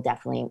 I will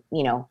definitely,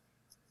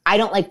 I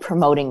don't like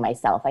promoting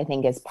myself, I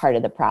think is part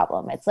of the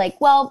problem. It's like,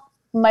 well,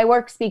 my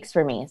work speaks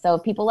for me. So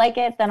if people like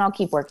it, then I'll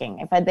keep working.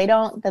 If they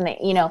don't, then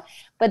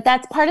but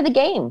that's part of the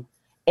game.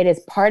 It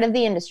is part of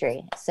the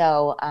industry.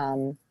 So,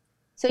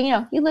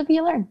 you live,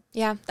 you learn.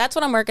 Yeah, that's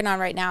what I'm working on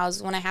right now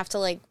is when I have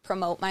to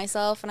promote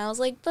myself. And I was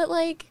like, but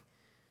I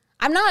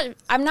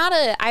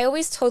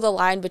always toe the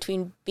line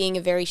between being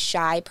a very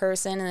shy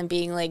person and then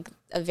being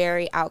a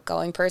very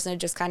outgoing person. It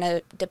just kind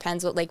of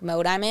depends what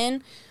mode I'm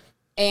in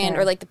and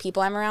or the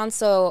people I'm around.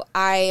 So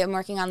I am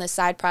working on this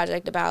side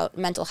project about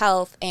mental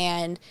health,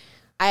 and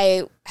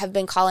I have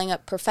been calling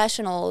up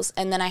professionals,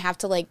 and then I have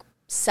to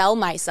sell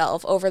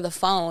myself over the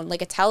phone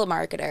like a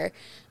telemarketer.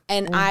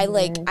 And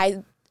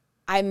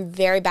I'm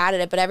very bad at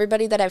it, but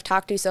everybody that I've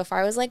talked to so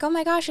far was like, oh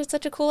my gosh, it's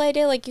such a cool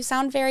idea. You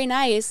sound very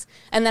nice.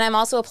 And then I'm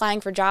also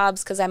applying for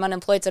jobs because I'm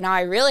unemployed. So now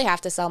I really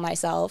have to sell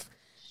myself.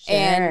 Sure.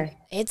 And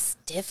it's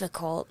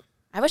difficult.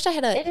 I wish I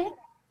had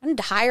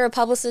to hire a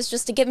publicist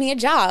just to get me a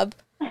job.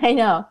 I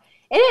know.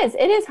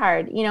 It is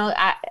hard.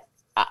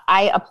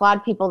 I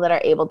applaud people that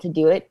are able to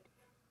do it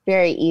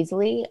very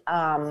easily.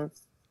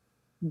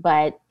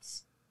 But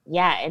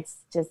yeah, it's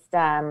just,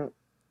 I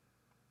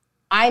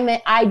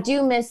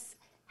do miss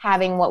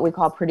having what we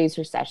call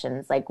producer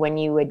sessions, when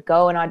you would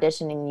go and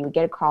audition and you would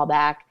get a call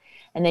back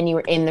and then you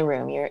were in the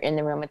room. You're in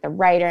the room with the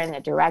writer and the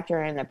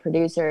director and the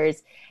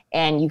producers,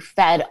 and you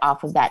fed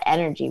off of that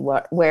energy.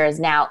 Whereas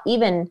now,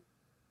 even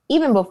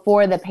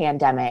before the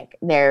pandemic,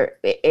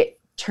 it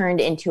turned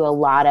into a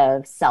lot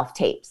of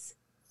self-tapes.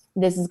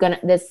 This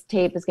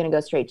tape is gonna go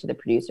straight to the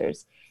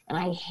producers. and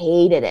I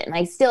hated it, and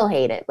I still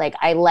hate it. Like,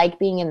 I like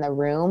being in the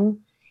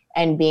room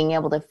and being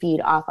able to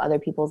feed off other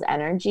people's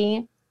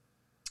energy,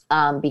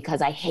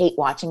 because I hate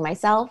watching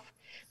myself.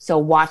 So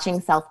watching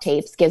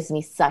self-tapes gives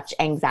me such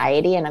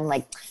anxiety, and I'm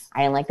like,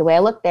 I didn't like the way I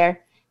looked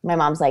there. My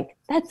mom's like,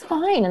 that's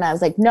fine. And I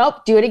was like,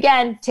 nope, do it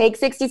again. Take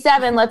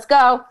 67. Let's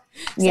go.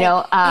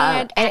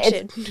 And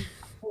action.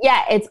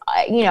 It's,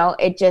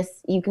 it just,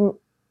 you can,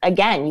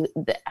 again,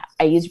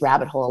 I use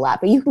rabbit hole a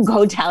lot, but you can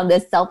go down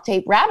this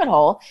self-tape rabbit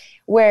hole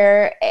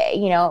where,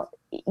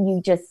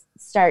 you just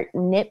start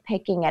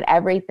nitpicking at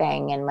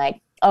everything and like,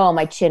 oh,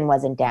 my chin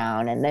wasn't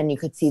down. And then you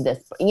could see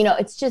this,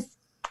 it's just,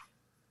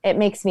 it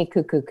makes me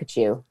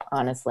cuckoo,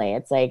 honestly.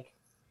 It's like,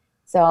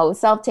 so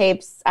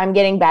self-tapes, I'm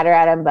getting better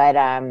at them, but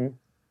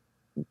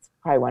it's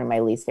probably one of my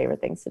least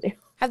favorite things to do.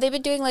 Have they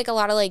been doing like a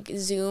lot of like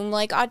Zoom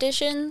like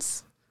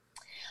auditions?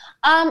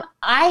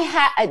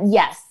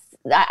 Yes.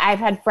 I've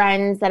had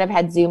friends that have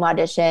had Zoom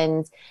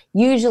auditions.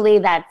 Usually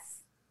that's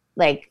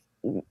like,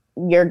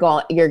 you're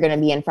going to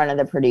be in front of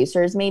the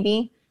producers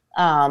maybe.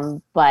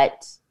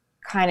 But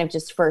kind of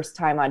just first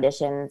time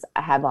auditions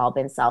have all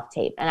been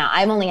self-tape. And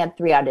I've only had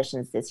 3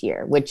 auditions this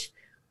year, which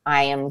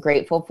I am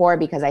grateful for,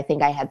 because I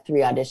think I had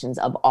 3 auditions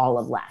of all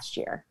of last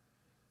year.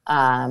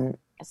 And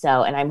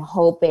I'm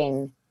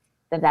hoping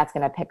that that's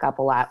going to pick up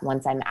a lot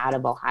once I'm out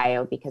of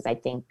Ohio, because I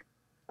think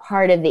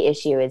part of the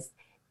issue is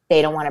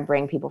they don't want to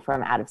bring people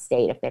from out of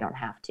state if they don't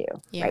have to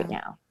right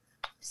now.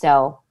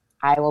 So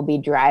I will be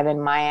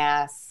driving my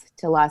ass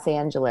to Los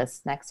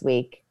Angeles next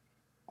week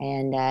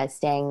and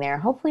staying there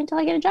hopefully until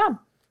I get a job.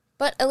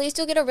 But at least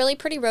you'll get a really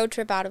pretty road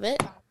trip out of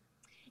it.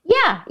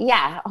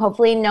 Yeah.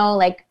 Hopefully no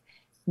like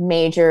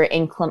major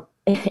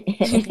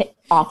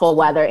awful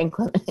weather.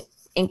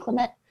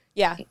 Inclement?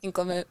 Yeah,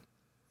 inclement.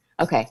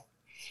 Okay.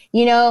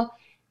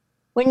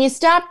 When you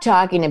stop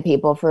talking to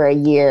people for a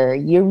year,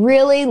 you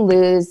really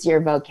lose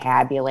your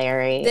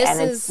vocabulary.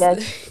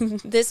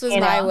 This was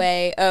my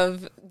way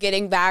of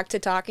getting back to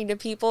talking to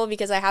people,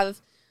 because I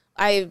have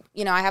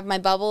my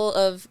bubble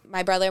of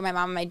my brother, my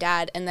mom, and my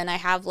dad, and then I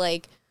have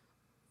like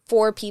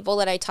 4 people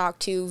that I talk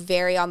to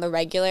very on the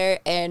regular,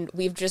 and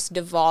we've just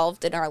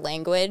devolved in our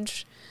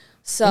language.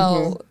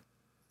 So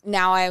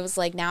now I was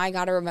like, now I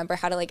got to remember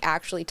how to like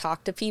actually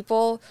talk to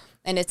people,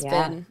 and it's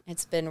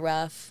been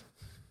rough.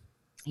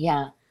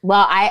 Yeah.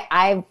 Well,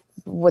 I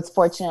was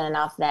fortunate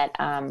enough that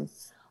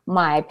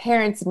my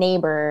parents'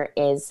 neighbor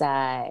is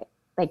like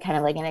kind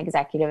of like an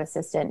executive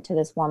assistant to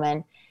this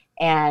woman,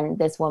 and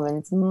this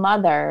woman's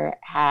mother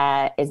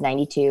is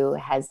 92,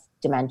 has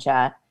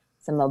dementia,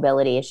 some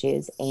mobility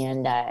issues,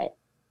 and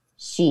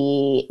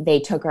they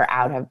took her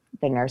out of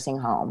the nursing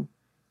home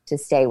to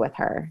stay with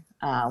her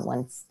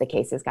once the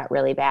cases got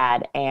really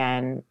bad,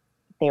 and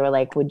they were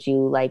like, would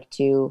you like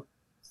to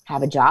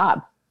have a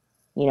job,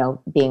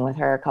 being with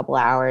her a couple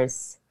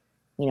hours,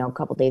 a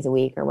couple days a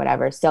week or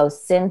whatever. So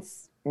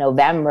since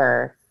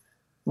November,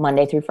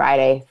 Monday through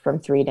Friday from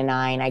 3 to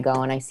 9, I go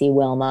and I see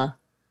Wilma,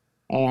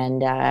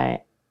 and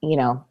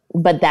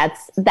but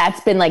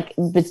that's been like,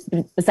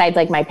 besides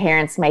like my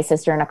parents, my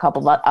sister, and a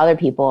couple of other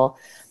people,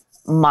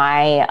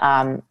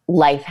 my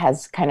life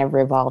has kind of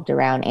revolved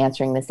around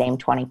answering the same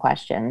 20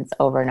 questions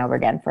over and over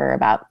again for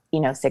about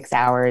 6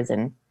 hours,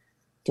 and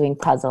doing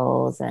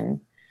puzzles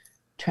and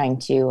trying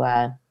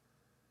to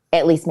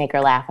at least make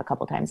her laugh a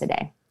couple times a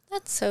day.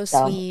 That's so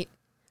sweet.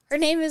 Her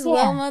name is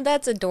Wilma.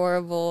 That's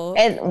adorable.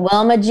 It's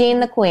Wilma Jean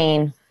the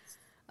Queen.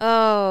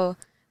 Oh,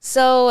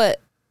 so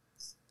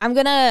I'm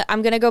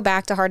gonna go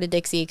back to Heart of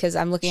Dixie, because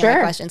I'm looking at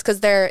my questions, because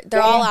they're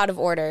all out of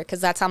order,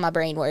 because that's how my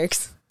brain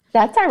works.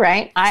 That's all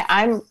right.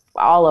 I'm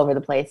all over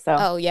the place. So.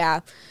 Oh yeah.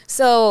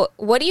 So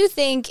what do you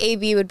think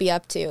AB would be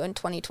up to in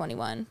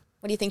 2021?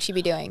 What do you think she'd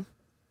be doing?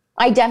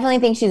 I definitely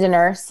think she's a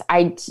nurse.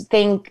 I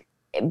think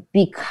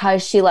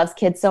because she loves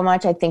kids so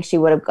much, I think she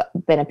would have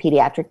been a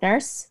pediatric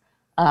nurse.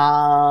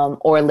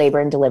 Or labor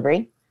and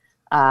delivery.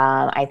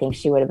 I think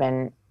she would have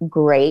been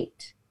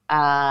great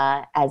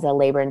as a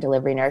labor and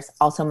delivery nurse.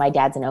 Also, my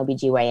dad's an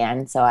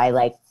OBGYN, so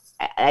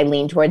I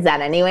lean towards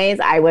that anyways.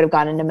 I would have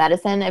gone into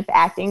medicine if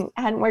acting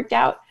hadn't worked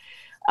out.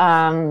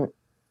 I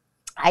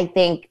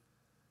think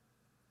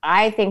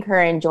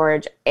her and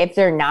George, if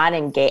they're not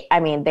engaged,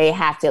 I mean, they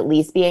have to at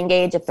least be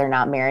engaged if they're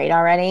not married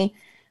already.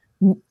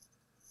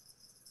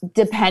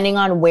 Depending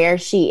on where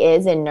she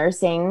is in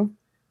nursing,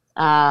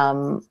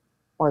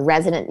 or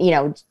resident,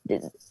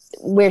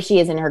 where she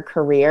is in her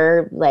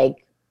career,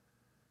 like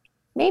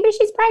maybe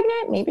she's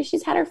pregnant, maybe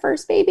she's had her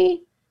first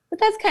baby, but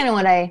that's kind of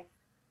what I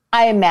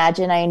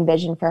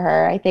envision for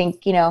her. I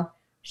think,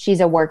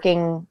 she's a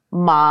working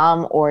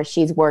mom, or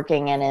she's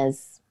working and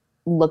is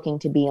looking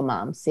to be a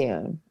mom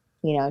soon.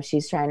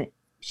 She's going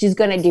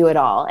to do it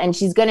all, and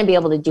she's going to be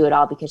able to do it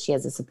all because she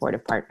has a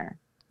supportive partner.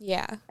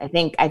 Yeah. I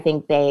think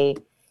they,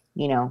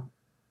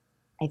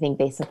 I think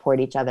they support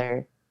each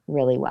other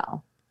really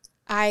well.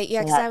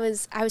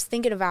 Because I was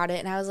thinking about it,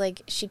 and I was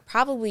like, she'd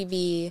probably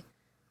be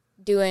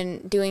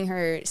doing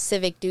her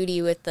civic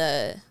duty with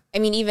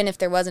even if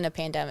there wasn't a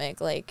pandemic,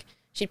 like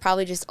she'd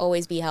probably just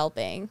always be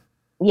helping.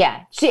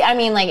 Yeah, I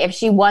mean, like if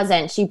she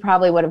wasn't, she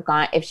probably would have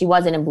gone. If she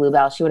wasn't in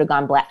Bluebell, she would have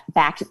gone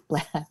back to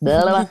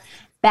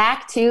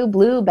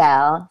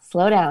Bluebell.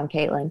 Slow down,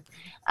 Caitlin.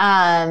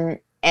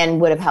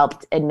 And would have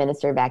helped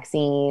administer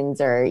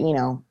vaccines, or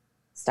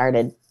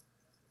started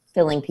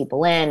filling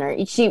people in,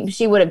 or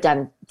she would have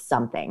done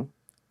something.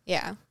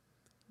 Yeah.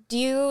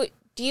 Do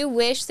you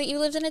wish that you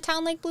lived in a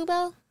town like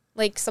Bluebell,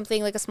 like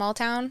something like a small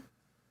town?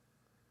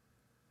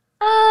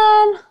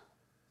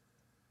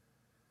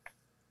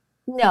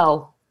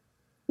 No.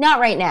 Not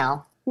right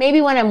now. Maybe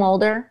when I'm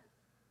older,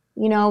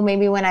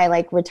 maybe when I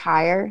like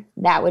retire,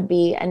 that would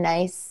be a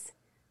nice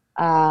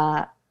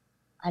way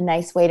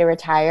to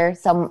retire.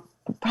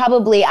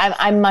 Probably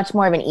I'm much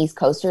more of an East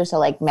Coaster, so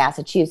like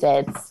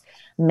Massachusetts,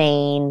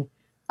 Maine,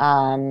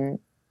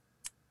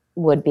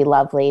 would be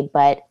lovely.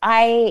 But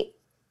I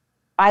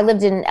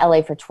lived in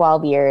LA for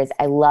 12 years.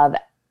 I love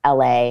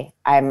LA.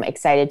 I'm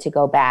excited to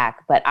go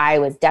back, but I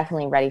was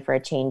definitely ready for a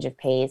change of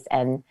pace.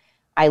 And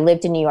I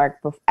lived in New York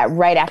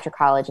right after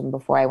college and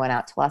before I went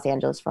out to Los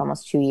Angeles for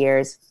almost 2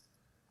 years.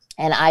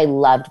 And I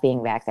loved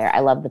being back there. I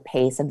love the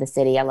pace of the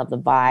city. I love the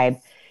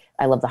vibe.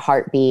 I love the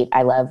heartbeat.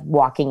 I love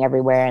walking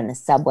everywhere in the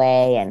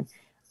subway. And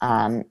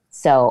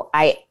so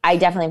I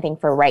definitely think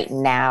for right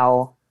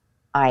now,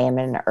 I am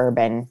an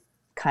urban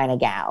kind of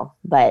gal.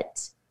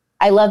 But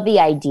I love the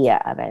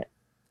idea of it.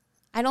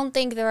 I don't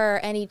think there are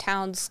any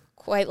towns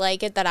quite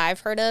like it that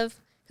I've heard of.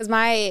 Because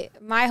my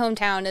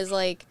hometown is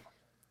like,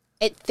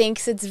 it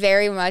thinks it's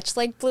very much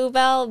like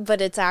Bluebell, but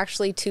it's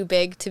actually too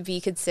big to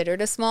be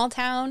considered a small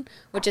town,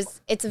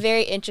 it's a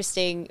very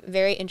interesting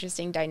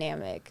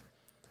dynamic.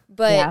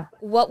 But yeah.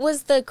 What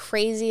was the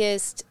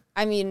craziest,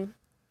 I mean,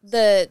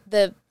 the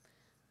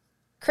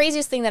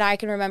craziest thing that I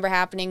can remember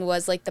happening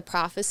was like the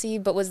prophecy,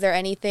 but was there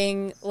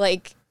anything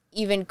like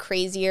even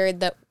crazier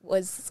that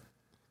was,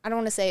 I don't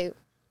want to say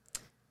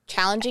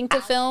challenging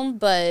to film,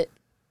 but.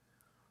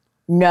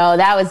 No,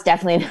 that was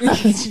definitely the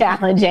most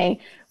challenging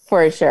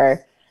for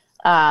sure.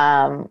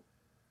 Yeah,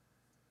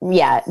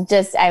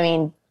 just, I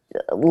mean,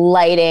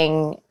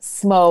 lighting,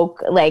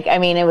 smoke, like, I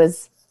mean,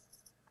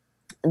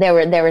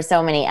 there were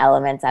so many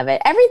elements of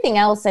it. Everything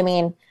else, I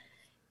mean,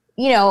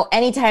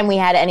 anytime we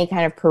had any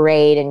kind of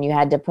parade and you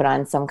had to put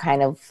on some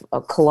kind of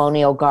a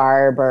colonial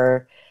garb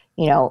or,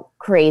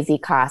 crazy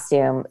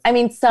costume. I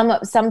mean,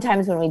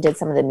 sometimes when we did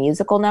some of the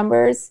musical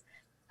numbers,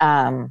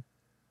 that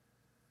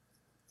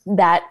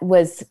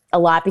was a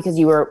lot because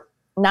you were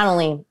not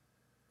only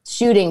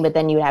shooting, but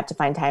then you would have to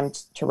find time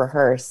to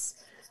rehearse,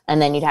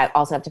 and then you'd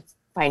also have to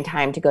find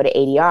time to go to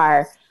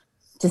ADR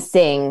to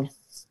sing,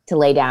 to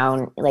lay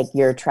down like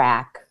your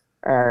track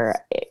or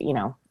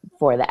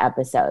for the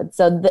episode.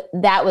 So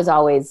that was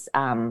always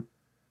a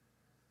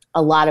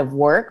lot of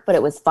work, but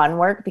it was fun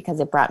work because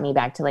it brought me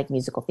back to like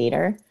musical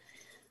theater.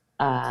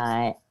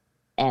 And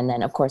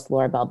then of course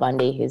Laura Bell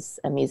Bundy, who's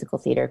a musical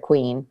theater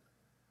queen.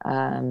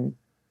 It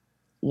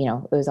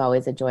was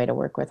always a joy to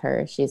work with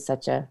her. She's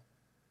such a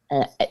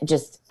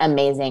just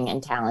amazing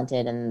and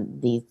talented and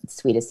the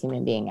sweetest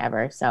human being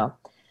ever. So,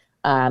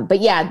 but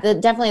yeah,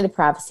 definitely the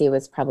prophecy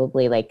was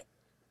probably like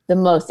the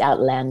most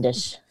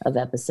outlandish of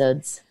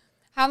episodes.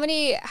 How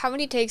many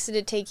takes did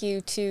it take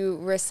you to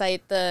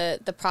recite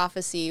the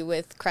prophecy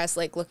with Cress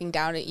like looking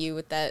down at you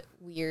with that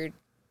weird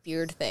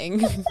beard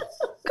thing? Oh,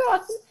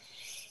 God.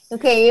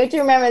 Okay, you have to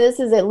remember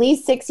this is at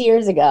least 6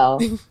 years ago.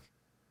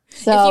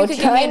 So if you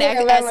could give me an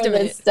estimate.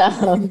 This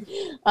stuff.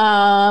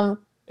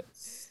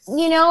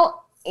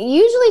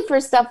 Usually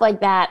for stuff like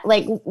that,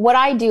 like what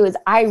I do is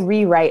I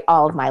rewrite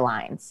all of my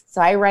lines.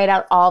 So I write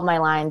out all of my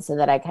lines so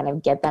that I kind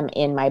of get them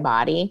in my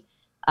body.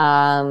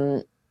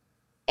 And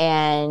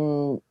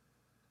I'm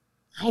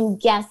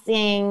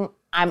guessing,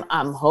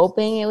 I'm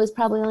hoping it was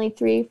probably only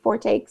 3-4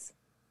 takes.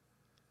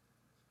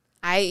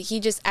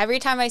 Every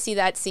time I see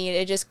that scene,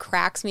 it just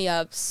cracks me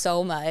up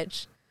so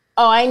much.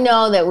 Oh, I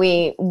know that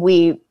we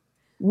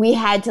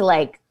had to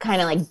like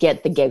kind of like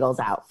get the giggles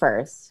out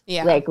first.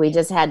 Yeah. Like we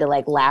just had to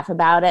like laugh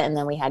about it, and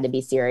then we had to be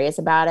serious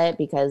about it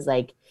because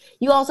like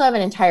you also have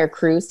an entire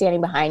crew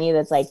standing behind you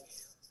that's like,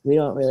 we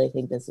don't really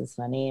think this is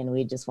funny and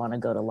we just want to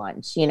go to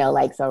lunch,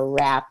 so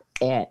wrap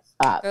it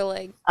up. Or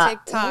like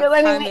TikTok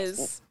time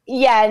is.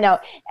 Yeah, no.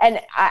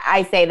 And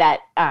I say that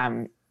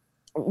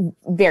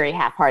very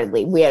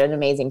half-heartedly. We had an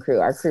amazing crew.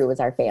 Our crew was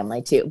our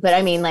family too. But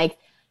I mean, like,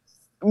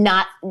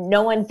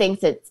 no one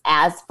thinks it's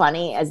as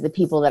funny as the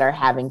people that are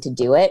having to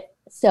do it.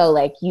 So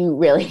like you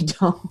really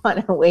don't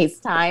want to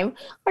waste time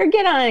or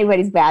get on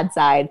anybody's bad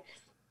side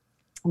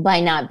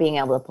by not being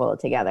able to pull it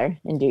together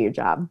and do your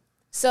job.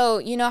 So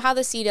you know how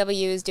the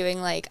CW is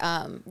doing like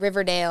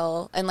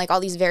Riverdale and like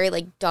all these very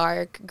like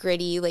dark,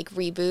 gritty like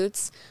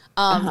reboots.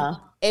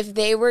 If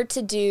they were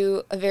to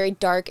do a very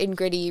dark and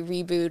gritty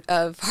reboot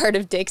of Heart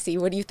of Dixie,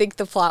 what do you think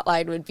the plot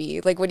line would be?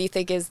 Like, what do you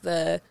think is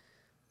the...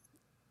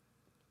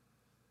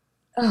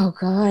 Oh,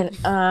 God.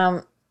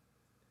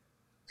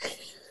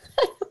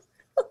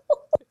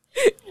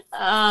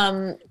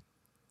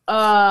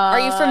 Are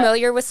you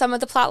familiar with some of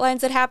the plot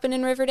lines that happen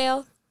in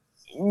Riverdale?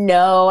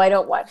 No, I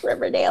don't watch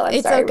Riverdale. I'm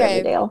sorry, okay.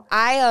 Riverdale.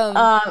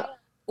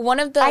 one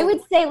of the I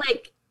would say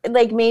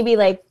like maybe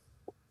like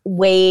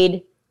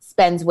Wade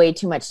spends way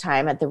too much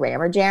time at the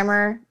Rammer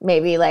Jammer.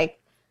 Maybe like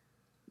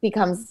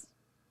becomes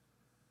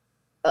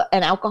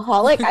an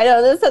alcoholic. I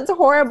know this sounds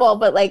horrible,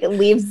 but like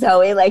leaves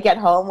Zoe like at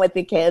home with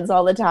the kids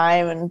all the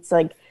time, and it's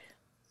like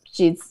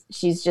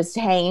she's just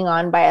hanging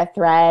on by a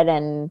thread,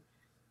 and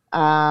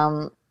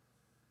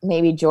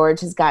maybe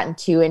George has gotten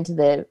too into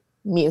the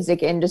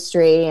music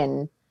industry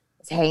and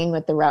is hanging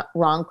with the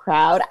wrong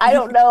crowd. I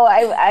don't know.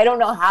 I don't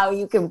know how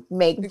you can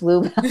make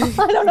Bluebell.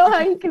 I don't know how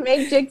you can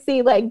make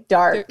Dixie like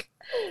dark.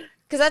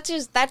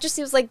 Because that just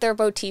seems like their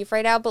motif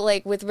right now. But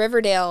like with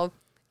Riverdale,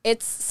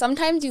 it's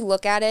sometimes you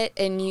look at it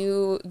and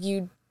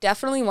you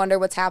definitely wonder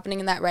what's happening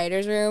in that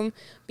writer's room,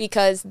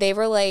 because they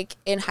were like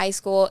in high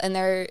school and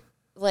they're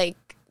like,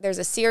 there's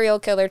a serial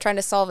killer trying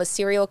to solve a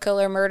serial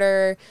killer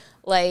murder.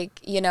 Like,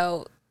 you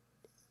know,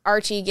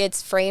 Archie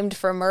gets framed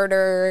for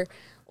murder.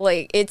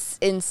 Like, it's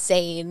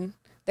insane.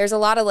 There's a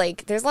lot of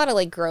like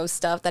gross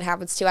stuff that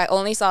happens too. I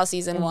only saw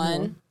season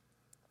 1,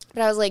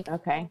 but I was like,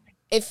 okay,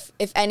 if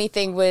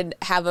anything would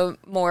have a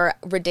more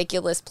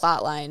ridiculous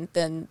plot line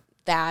than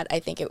that, I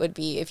think it would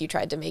be if you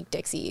tried to make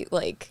Dixie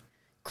like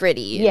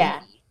gritty.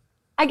 Yeah.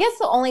 I guess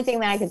the only thing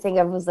that I could think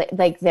of was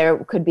like there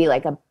could be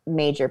like a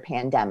major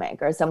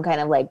pandemic or some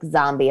kind of like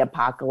zombie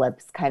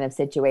apocalypse kind of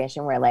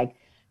situation where like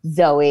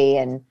Zoe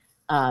and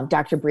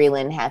Dr.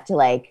 Breland have to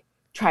like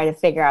try to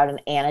figure out an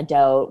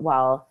antidote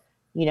while,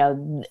 you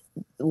know,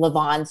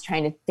 Lavon's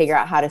trying to figure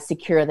out how to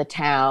secure the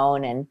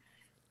town. And,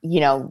 you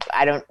know,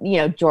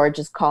 George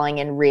is calling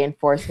in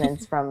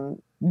reinforcements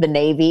from the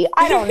Navy.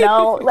 I don't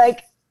know.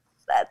 Like,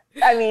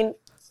 I mean,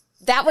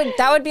 that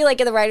would be like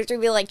in the writer's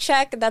room, be like,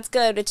 check, that's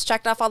good. It's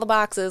checked off all the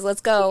boxes.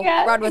 Let's go.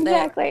 Yeah, run with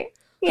exactly. it.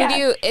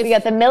 Yeah. We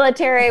got the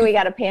military, we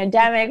got a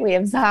pandemic, we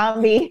have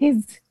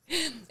zombies.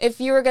 If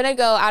you were gonna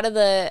go out of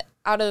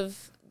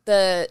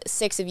the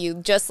 6 of you,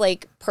 just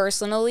like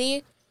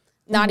personally,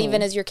 not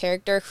even as your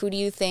character, who do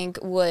you think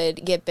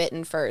would get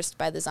bitten first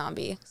by the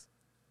zombie?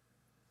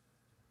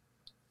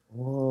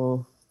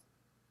 Oh,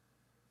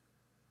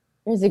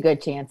 there's a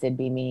good chance it'd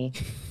be me.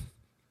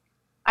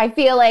 I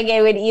feel like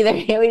it would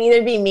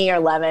either be me or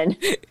Lemon.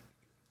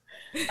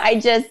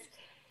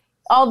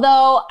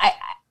 Although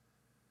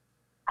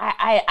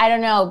I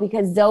don't know,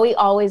 because Zoe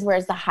always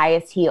wears the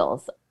highest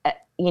heels,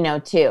 you know,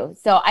 too.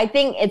 So I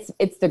think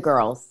it's the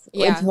girls.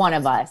 Yeah. It's one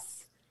of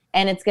us,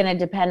 and it's going to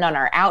depend on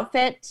our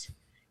outfit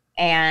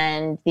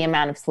and the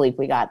amount of sleep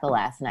we got the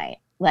last night.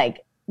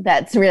 Like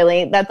I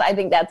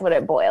think that's what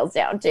it boils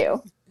down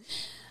to.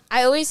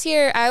 I always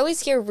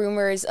hear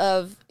rumors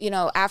of, you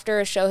know,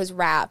 after a show has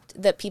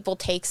wrapped, that people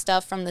take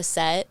stuff from the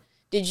set.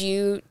 Did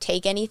you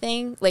take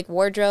anything, like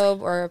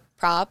wardrobe or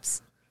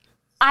props?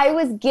 I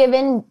was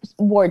given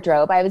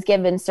wardrobe. I was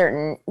given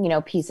certain, you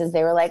know, pieces.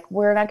 They were like,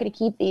 we're not going to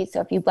keep these,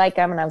 so if you'd like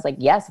them. And I was like,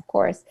 yes, of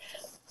course.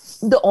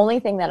 The only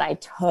thing that I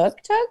took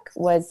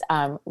was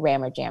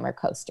Rammer Jammer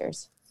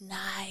coasters.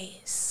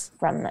 Nice.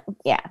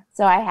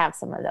 So I have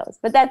some of those.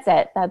 But that's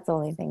it. That's the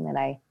only thing that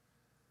I...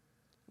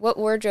 What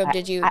wardrobe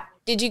did you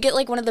get,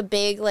 like one of the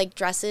big like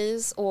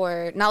dresses,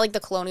 or not like the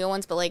colonial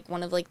ones, but like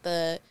one of like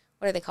the,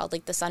 what are they called?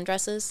 Like the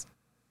sundresses?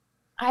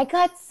 I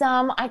got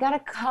a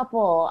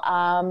couple.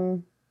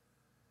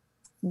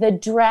 The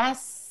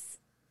dress,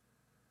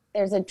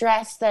 there's a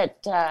dress that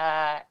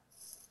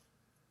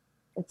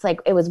it's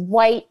like, it was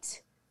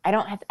white. I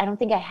don't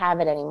think I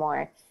have it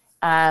anymore.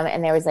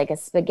 And there was like a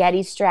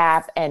spaghetti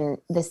strap, and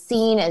the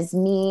scene is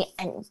me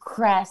and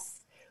Cress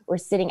were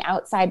sitting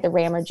outside the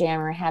Rammer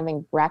Jammer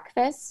having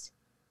breakfast.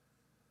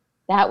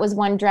 That was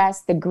one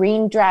dress. The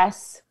green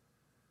dress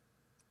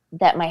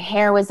that my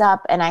hair was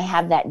up, and I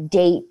had that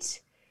date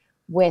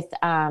with,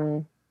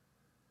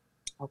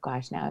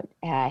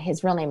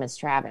 his real name is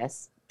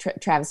Travis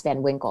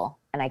Van Winkle,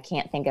 and I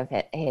can't think of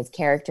his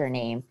character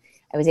name.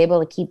 I was able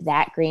to keep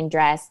that green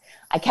dress.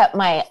 I kept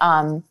my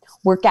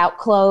workout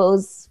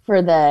clothes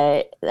for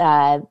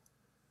that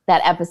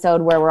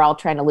episode where we're all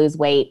trying to lose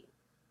weight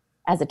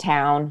as a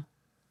town.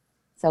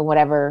 So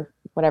whatever,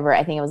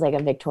 I think it was like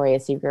a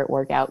Victoria's Secret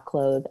workout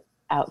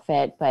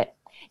outfit, but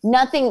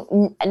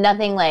nothing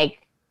like,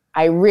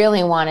 I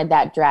really wanted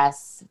that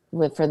dress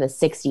for the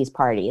 60s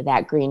party,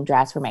 that green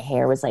dress where my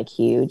hair was like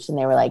huge. And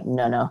they were like,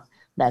 no,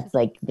 that's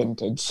like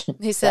vintage.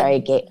 They said,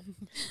 sorry, Kate.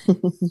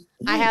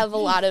 I have a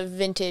lot of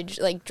vintage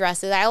like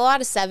dresses. I have a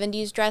lot of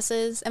 70s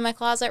dresses in my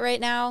closet right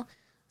now.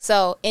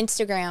 So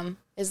Instagram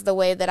is the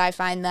way that I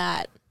find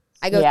that.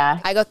 I go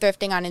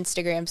thrifting on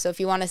Instagram. So if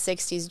you want a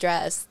 60s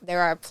dress,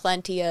 there are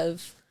plenty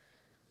of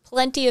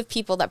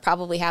people that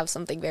probably have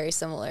something very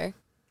similar.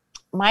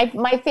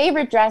 My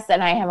favorite dress,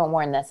 and I haven't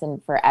worn this in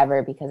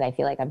forever because I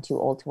feel like I'm too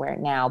old to wear it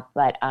now,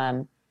 but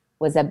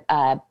was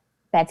a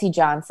Betsy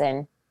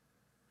Johnson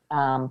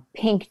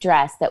pink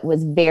dress that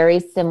was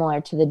very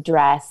similar to the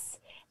dress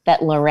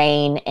that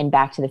Lorraine in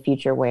Back to the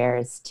Future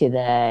wears to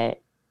the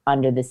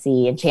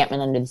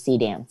Enchantment Under the Sea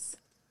dance.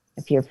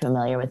 If you're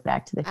familiar with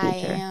Back to the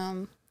Future. I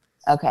am.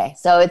 Okay,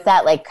 so it's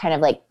that like kind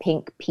of like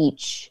pink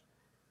peach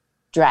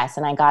dress,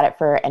 and I got it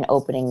for an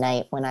opening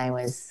night when I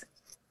was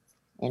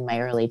in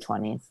my early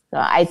 20s. So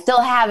I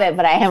still have it,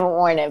 but I haven't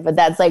worn it. But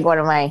that's like one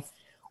of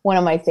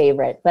my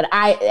favorite. But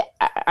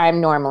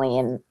I'm normally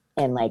in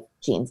like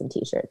jeans and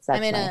t-shirts.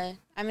 I'm in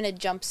a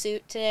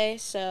jumpsuit today,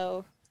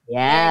 so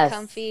yes,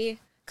 very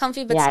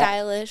comfy but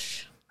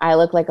stylish. I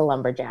look like a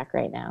lumberjack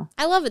right now.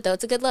 I love it though.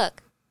 It's a good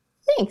look.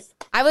 Thanks.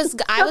 I was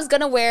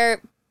gonna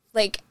wear,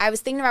 like, I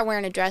was thinking about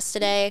wearing a dress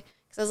today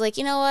because I was like,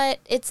 you know what,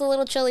 it's a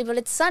little chilly, but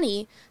it's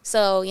sunny,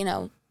 so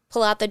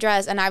pull out the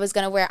dress. And I was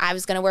gonna wear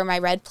my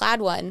red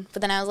plaid one,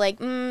 but then I was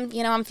like,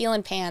 I'm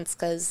feeling pants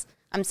because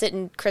I'm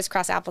sitting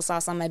crisscross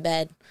applesauce on my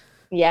bed.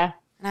 Yeah.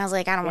 And I was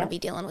like, I don't want to be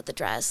dealing with the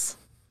dress.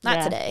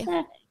 Not today.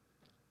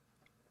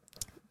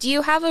 Do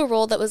you have a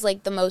role that was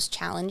like the most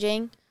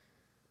challenging?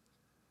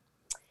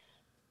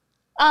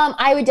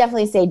 I would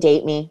definitely say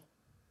Date Me.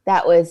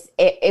 That was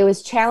it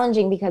was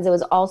challenging because it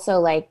was also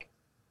like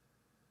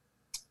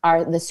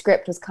the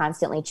script was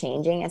constantly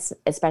changing,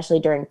 especially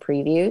during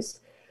previews.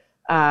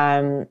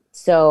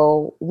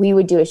 So we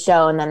would do a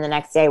show and then the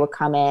next day would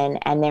come in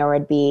and there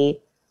would be,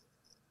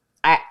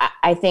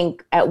 I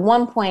think at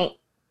one point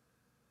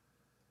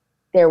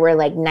there were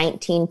like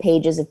 19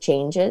 pages of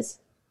changes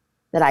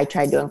that I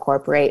tried to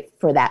incorporate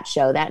for that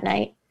show that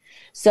night.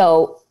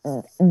 So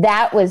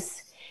that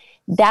was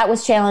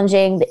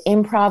challenging. The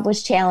improv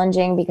was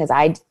challenging because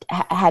I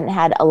hadn't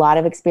had a lot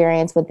of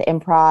experience with the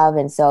improv.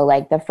 And so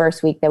like the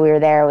first week that we were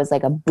there was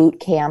like a boot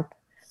camp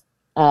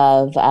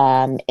of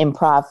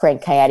improv.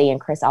 Frank Coyote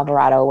and Chris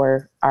Alvarado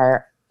were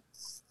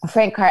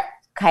Frank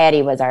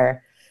Coyote was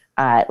our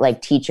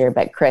like teacher,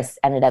 but Chris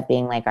ended up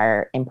being like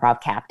our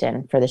improv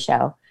captain for the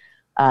show.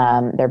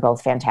 They're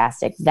both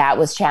fantastic. That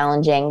was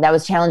challenging. That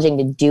was challenging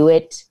to do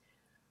it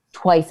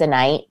twice a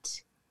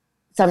night.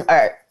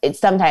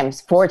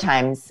 Sometimes 4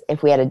 times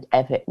if we had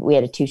a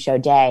 2-show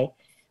day.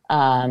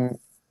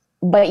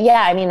 But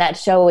yeah, I mean, that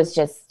show was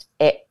just,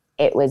 it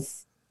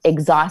was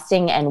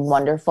exhausting and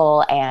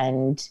wonderful.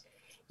 And,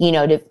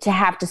 to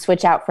have to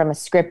switch out from a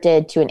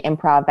scripted to an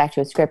improv, back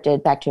to a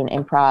scripted, back to an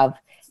improv,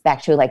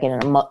 back to like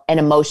an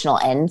emotional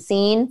end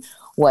scene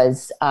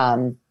was,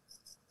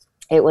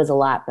 it was a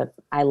lot, but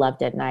I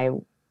loved it. And I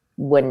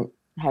wouldn't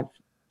have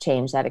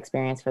changed that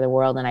experience for the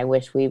world. And I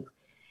wish we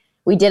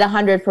did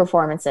 100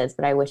 performances,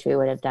 but I wish we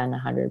would have done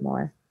 100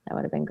 more. That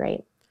would have been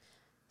great.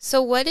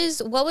 So what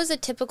was a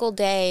typical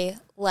day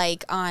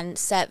like on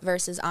set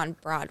versus on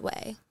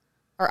Broadway,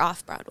 or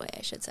off Broadway,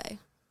 I should say?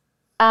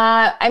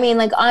 I mean,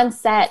 like on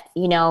set,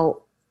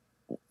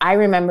 I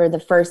remember the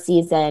first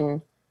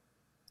season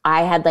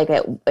I had like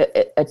a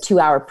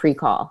 2-hour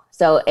pre-call.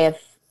 So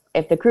if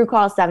the crew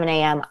calls 7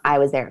 a.m., I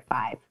was there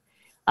at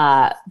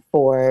 5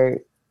 for,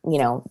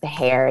 the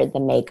hair, the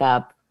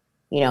makeup.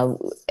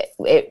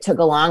 It took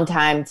a long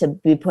time to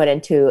be put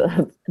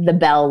into the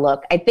Belle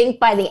look. I think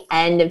by the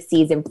end of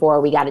season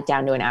 4, we got it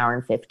down to an hour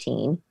and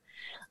 15.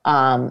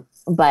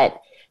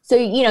 But so,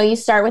 you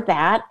start with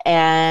that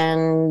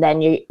and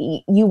then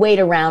you wait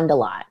around a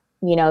lot.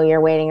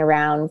 You're waiting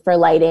around for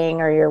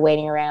lighting, or you're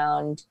waiting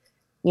around,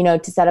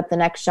 to set up the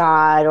next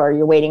shot, or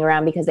you're waiting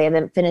around because they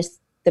haven't finished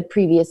the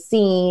previous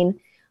scene.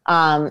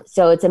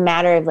 So it's a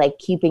matter of like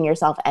keeping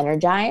yourself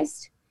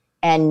energized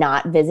and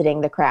not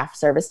visiting the craft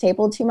service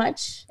table too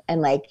much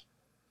and like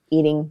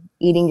eating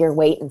your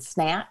weight in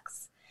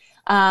snacks.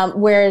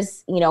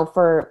 Whereas,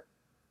 for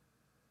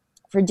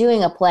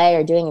doing a play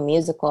or doing a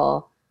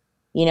musical,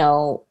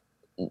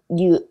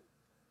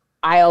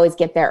 I always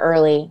get there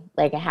early,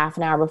 like a half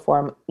an hour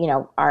before,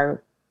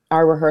 our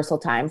rehearsal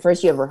time.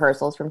 First you have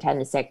rehearsals from 10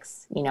 to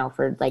 6,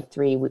 for like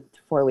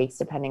 3-4 weeks,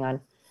 depending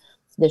on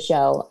the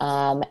show.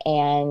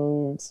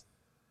 And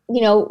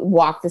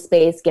walk the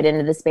space, get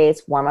into the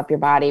space, warm up your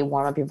body,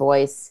 warm up your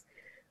voice.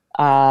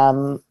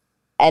 And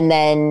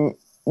then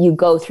you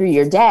go through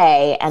your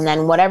day, and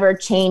then whatever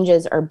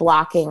changes or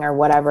blocking or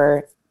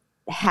whatever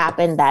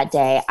happened that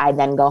day, I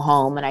then go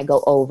home and I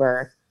go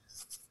over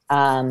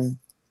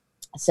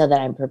so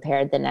that I'm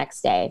prepared the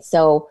next day.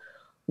 So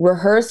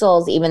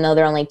rehearsals, even though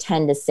they're only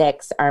 10 to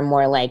 6, are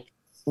more like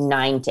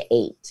 9 to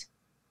 8.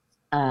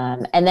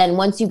 And then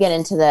once you get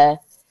into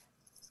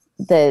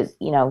the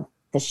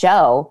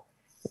show,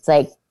 it's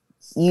like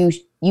you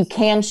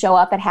can show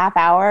up at half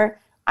hour.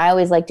 I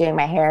always like doing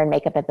my hair and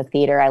makeup at the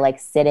theater. I like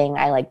sitting.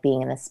 I like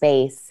being in the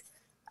space.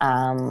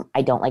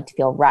 I don't like to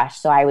feel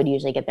rushed. So I would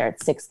usually get there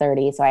at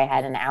 6:30. So I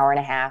had an hour and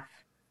a half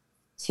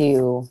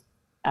to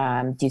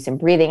do some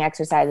breathing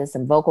exercises,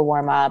 some vocal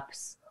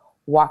warm-ups,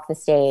 walk the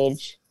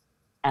stage,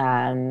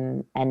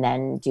 and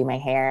then do my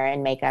hair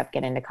and makeup,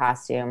 get into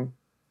costume,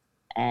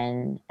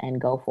 and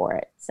go for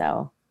it.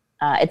 So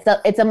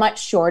it's a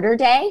much shorter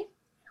day,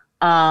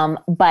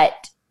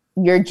 but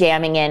you're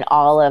jamming in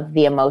all of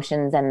the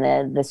emotions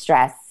and the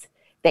stress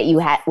that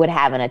you would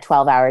have in a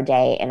 12-hour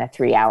day in a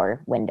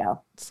 3-hour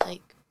window. It's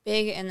like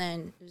big and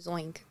then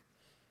zoink.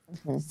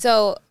 Mm-hmm.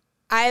 So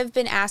I've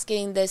been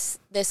asking this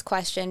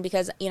question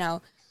because,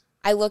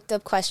 I looked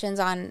up questions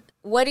on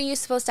what are you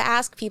supposed to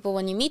ask people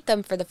when you meet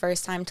them for the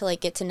first time to like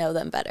get to know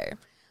them better.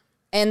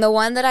 And the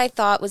one that I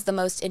thought was the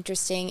most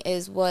interesting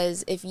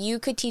was if you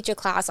could teach a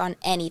class on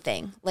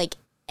anything, like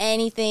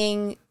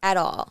anything at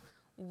all,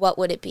 what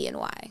would it be and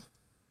why?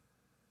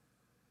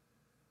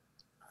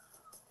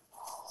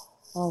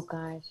 Oh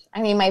gosh.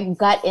 I mean, my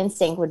gut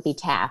instinct would be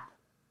tap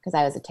because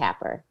I was a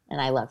tapper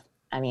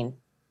and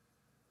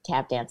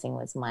tap dancing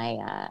was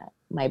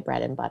my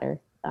bread and butter.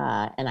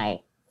 And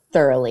I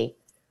thoroughly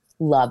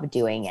love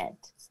doing it.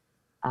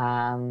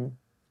 I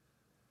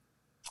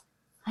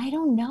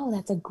don't know.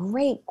 That's a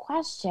great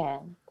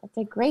question. I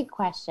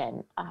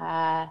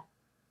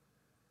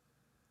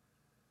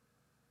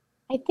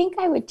think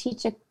I would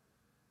teach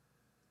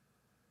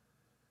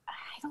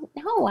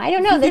I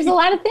don't know. There's a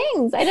lot of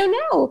things. I don't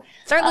know.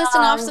 Start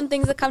listing off some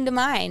things that come to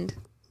mind.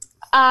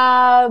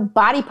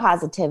 Body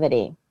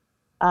positivity.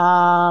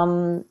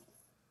 Like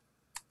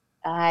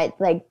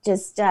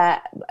just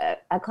a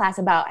class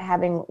about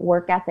having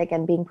work ethic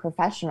and being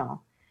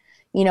professional.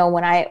 You know,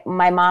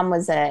 my mom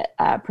was a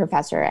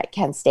professor at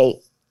Kent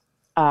State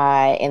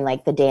in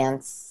like the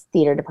dance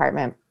theater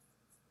department.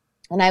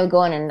 And I would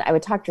go in and I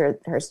would talk to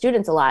her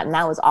students a lot. And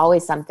that was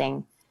always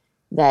something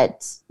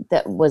that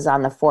was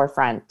on the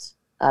forefront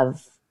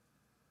of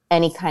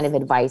any kind of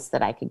advice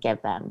that I could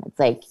give them. It's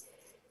like,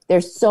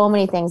 there's so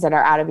many things that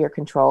are out of your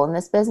control in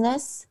this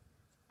business,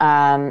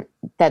 that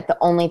the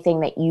only thing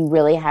that you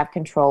really have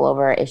control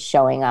over is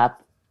showing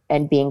up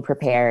and being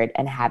prepared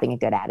and having a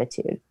good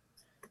attitude.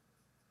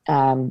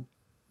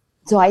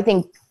 So I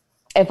think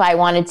if I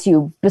wanted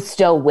to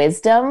bestow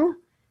wisdom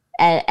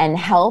and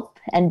help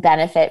and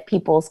benefit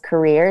people's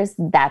careers,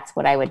 that's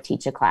what I would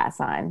teach a class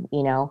on.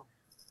 You know,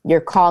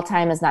 your call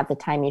time is not the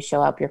time you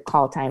show up. Your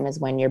call time is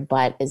when your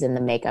butt is in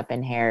the makeup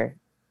and hair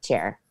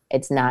chair.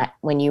 It's not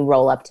when you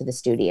roll up to the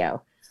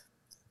studio.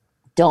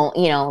 Don't,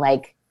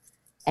 like,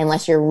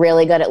 unless you're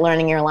really good at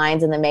learning your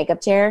lines in the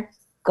makeup chair,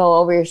 go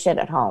over your shit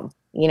at home.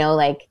 You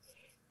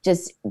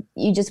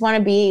just want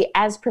to be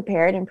as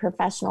prepared and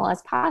professional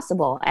as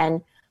possible.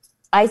 And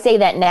I say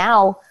that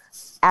now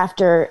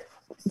after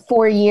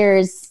 4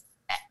 years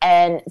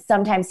and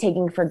sometimes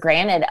taking for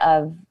granted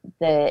of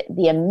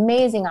the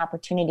amazing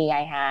opportunity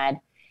I had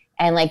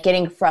and like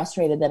getting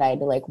frustrated that I had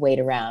to like wait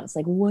around. It's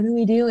like, what are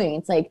we doing?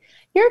 It's like,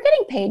 you're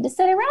getting paid to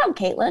sit around,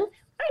 Caitlin. Why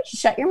don't you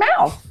shut your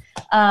mouth?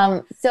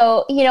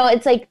 So,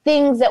 it's like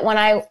things that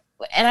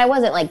and I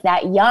wasn't like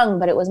that young,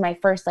 but it was my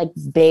first like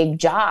big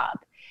job.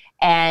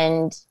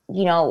 And,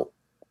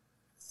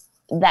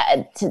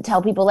 that to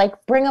tell people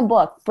like, bring a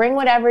book, bring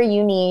whatever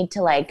you need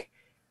to like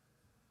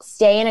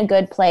stay in a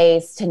good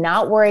place, to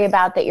not worry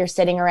about that you're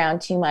sitting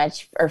around too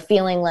much or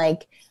feeling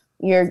like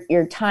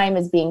your time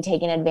is being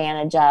taken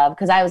advantage of.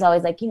 Cause I was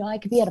always like, I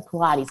could be at a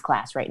Pilates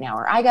class right now,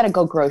 or I got to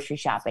go grocery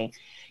shopping,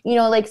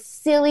 like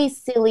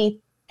silly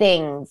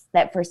things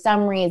that for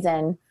some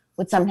reason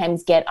would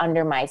sometimes get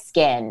under my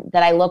skin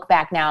that I look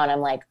back now and I'm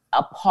like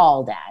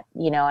appalled at.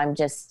 I'm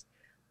just,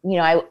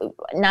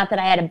 not that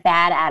I had a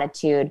bad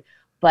attitude,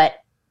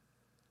 but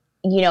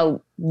you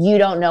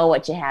don't know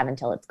what you have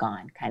until it's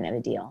gone, kind of a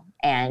deal.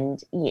 And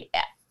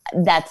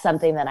that's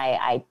something that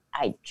I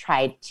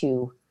try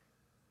to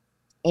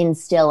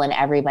instill in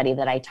everybody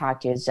that I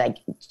talk to, is like,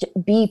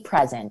 be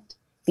present,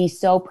 be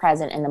so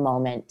present in the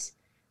moment,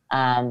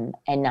 and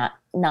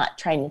not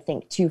trying to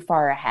think too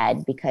far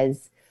ahead,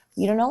 because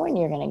you don't know when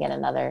you're going to get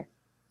another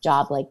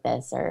job like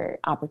this or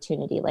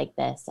opportunity like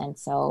this. And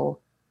so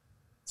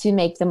to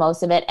make the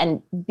most of it.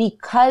 And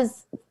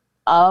because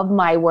of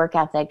my work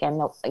ethic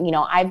and,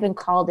 I've been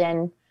called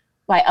in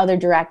by other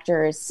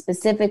directors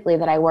specifically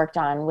that I worked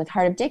on with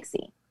Heart of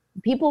Dixie.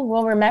 People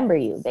will remember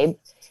you. They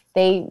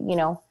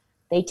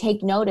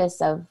take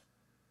notice of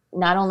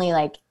not only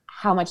like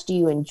how much do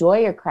you enjoy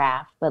your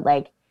craft, but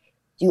like,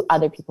 do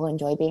other people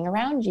enjoy being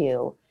around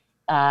you?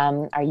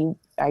 Are you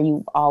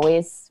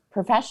always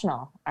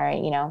professional?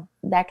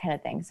 That kind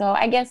of thing. So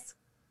I guess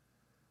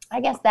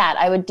that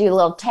I would do a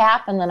little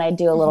tap and then I'd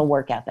do a little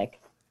work ethic.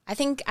 I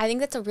think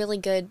that's a really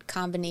good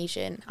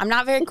combination. I'm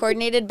not very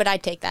coordinated, but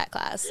I'd take that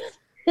class.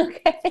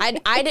 Okay.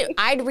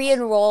 I'd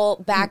re-enroll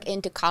back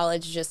into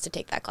college just to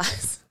take that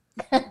class.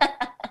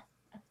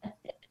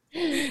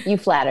 You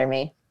flatter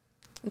me.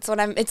 It's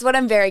what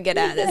I'm very good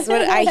at. It's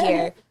what I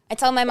hear. I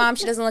tell my mom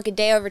she doesn't look a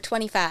day over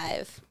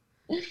 25.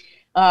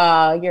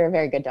 Oh, you're a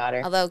very good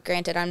daughter. Although,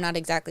 granted, I'm not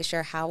exactly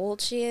sure how old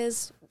she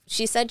is.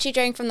 She said she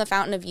drank from the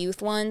Fountain of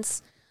Youth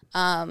once.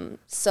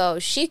 So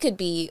she could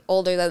be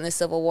older than the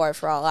Civil War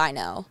for all I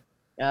know.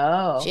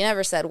 Oh. She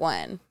never said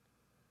when.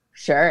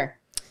 Sure.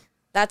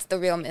 That's the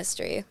real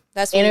mystery.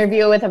 That's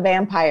Interview with a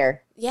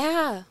Vampire.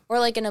 Yeah. Or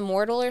like an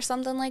Immortal or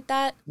something like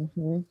that.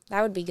 Mm-hmm.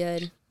 That would be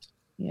good.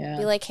 Yeah.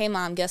 Be like, hey,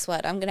 Mom, guess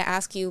what? I'm going to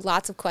ask you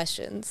lots of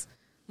questions.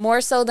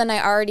 More so than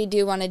I already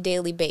do on a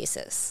daily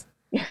basis.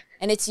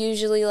 And it's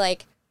usually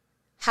like,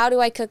 how do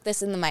I cook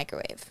this in the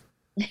microwave?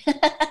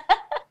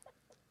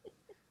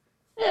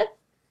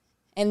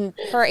 And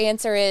her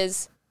answer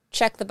is,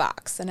 check the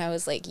box. And I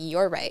was like,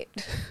 you're right.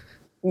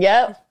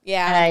 Yep.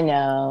 Yeah. I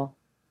know.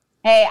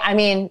 Hey, I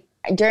mean,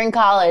 during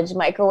college,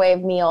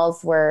 microwave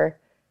meals were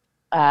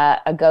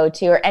a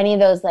go-to, or any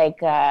of those like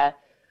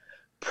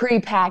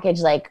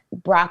pre-packaged like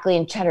broccoli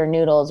and cheddar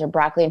noodles or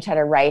broccoli and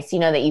cheddar rice,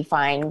 that you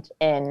find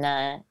in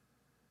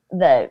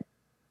the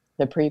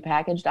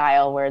prepackaged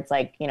aisle where it's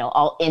like,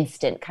 all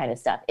instant kind of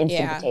stuff,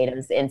 instant Yeah.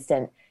 potatoes,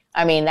 instant.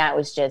 I mean, that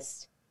was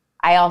just,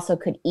 I also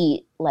could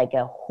eat like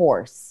a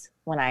horse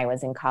when I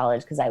was in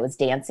college because I was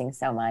dancing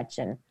so much,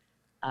 and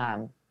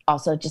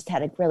also just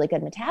had a really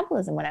good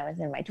metabolism when I was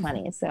in my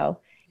 20s. So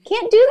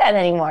can't do that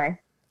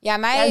anymore. Yeah,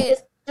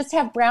 Just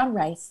have brown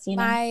rice,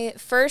 My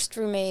first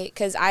roommate,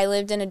 because I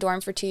lived in a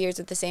dorm for 2 years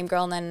with the same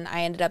girl, and then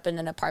I ended up in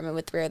an apartment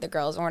with 3 other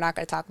girls, and we're not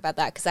going to talk about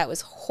that because that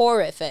was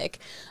horrific.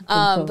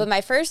 But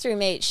my first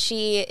roommate,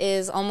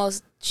 she's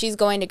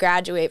going to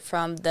graduate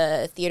from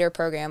the theater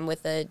program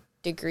with a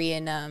degree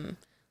in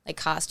like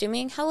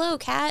costuming. Hello,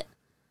 Kat.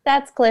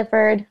 That's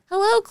Clifford.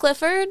 Hello,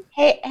 Clifford.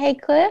 Hey,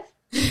 Cliff.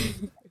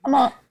 Come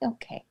on.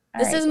 Okay.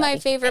 This is my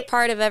favorite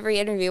part of every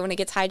interview when it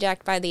gets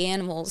hijacked by the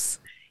animals.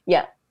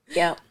 Yeah.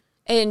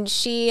 And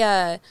she,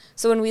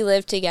 so when we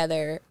lived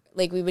together,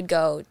 like we would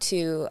go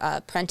to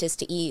Prentice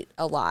to eat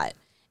a lot.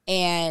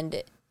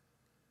 And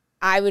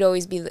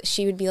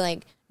she would be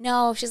like,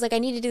 no, she's like, I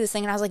need to do this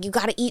thing. And I was like, you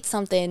got to eat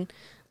something.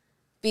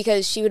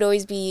 Because she would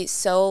always be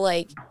so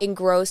like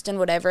engrossed in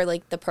whatever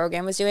like the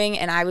program was doing.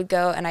 And I would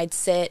go and I'd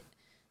sit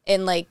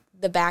in like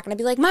the back and I'd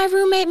be like, my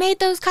roommate made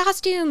those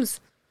costumes.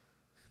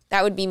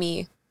 That would be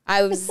me.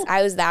 I was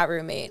that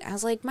roommate. I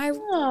was like, my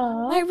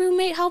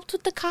roommate helped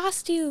with the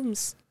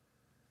costumes.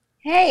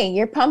 Hey,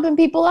 you're pumping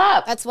people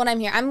up. That's what I'm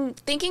here. I'm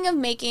thinking of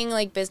making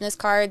like business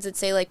cards that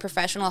say like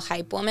professional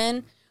hype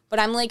woman, but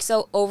I'm like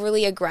so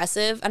overly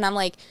aggressive and I'm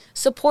like,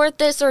 support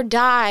this or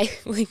die.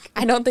 Like,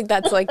 I don't think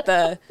that's like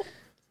the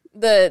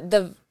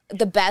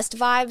best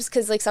vibes,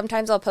 because like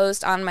sometimes I'll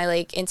post on my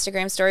like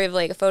Instagram story of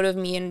like a photo of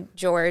me and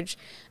George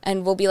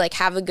and we'll be like,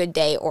 have a good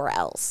day or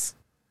else.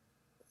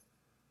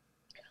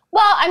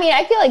 Well, I mean,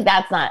 I feel like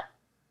that's not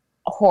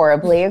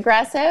horribly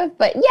aggressive,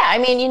 but yeah, I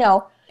mean,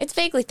 it's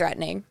vaguely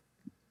threatening.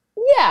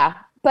 Yeah,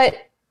 but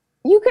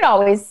you could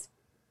always,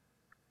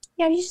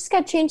 you just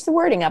got to change the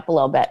wording up a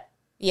little bit.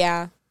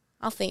 Yeah,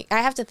 I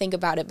have to think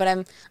about it,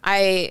 but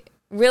I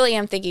really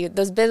am thinking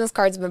those business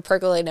cards have been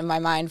percolating in my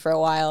mind for a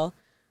while.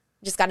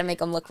 Just got to make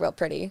them look real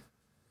pretty.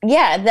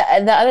 Yeah,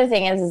 the other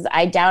thing is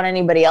I doubt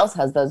anybody else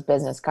has those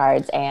business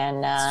cards,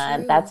 and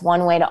that's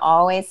one way to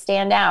always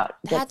stand out,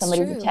 get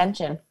somebody's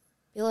attention.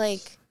 Be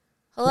like,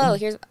 hello,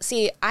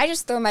 I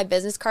just throw my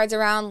business cards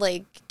around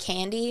like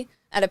candy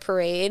at a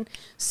parade.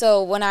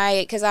 So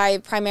because I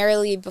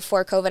primarily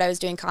before COVID, I was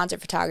doing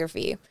concert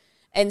photography.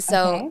 And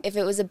so if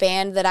it was a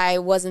band that I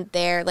wasn't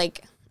there,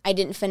 like I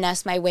didn't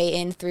finesse my way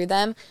in through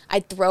them,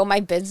 I'd throw my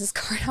business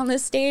card on the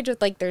stage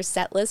with like their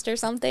set list or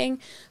something.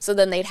 So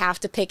then they'd have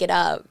to pick it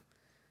up.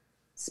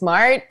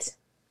 Smart.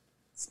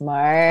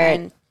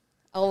 I'm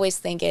always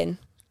thinking.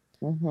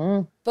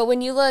 Mm-hmm. But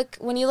when you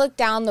look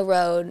down the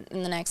road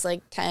in the next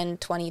like 10,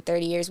 20,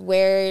 30 years,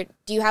 where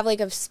do you have like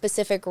a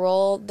specific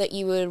role that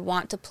you would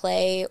want to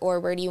play, or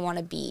where do you want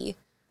to be?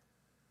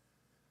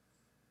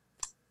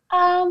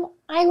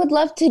 I would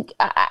love to.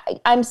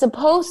 I'm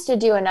supposed to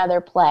do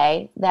another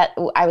play that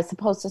I was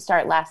supposed to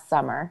start last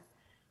summer.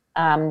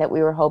 That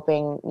we were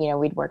hoping,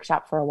 we'd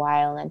workshop for a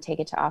while and then take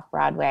it to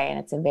Off-Broadway. And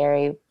it's a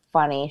very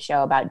funny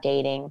show about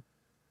dating.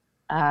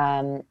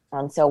 And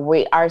so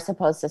we are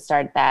supposed to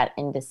start that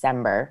in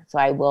December. So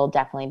I will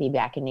definitely be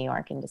back in New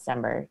York in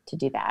December to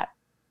do that.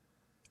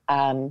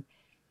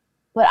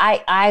 But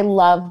I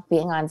love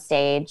being on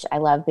stage. I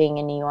love being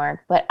in New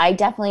York, but I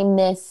definitely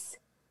miss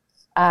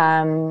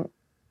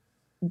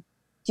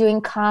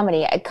doing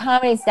comedy.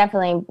 Comedy is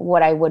definitely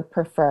what I would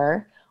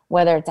prefer,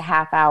 whether it's a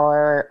half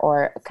hour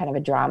or kind of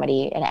a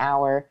dramedy, an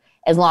hour,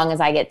 as long as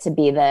I get to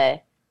be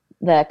the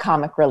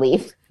comic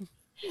relief.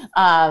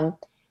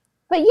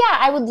 But yeah,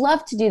 I would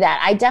love to do that.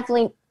 I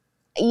definitely,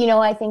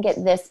 I think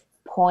at this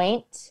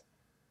point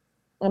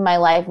in my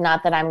life,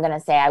 not that I'm going to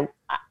say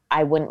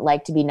I wouldn't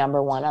like to be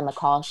number one on the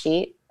call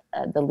sheet,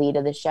 the lead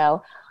of the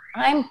show.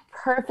 I'm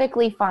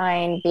perfectly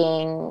fine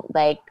being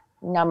like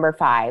number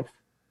 5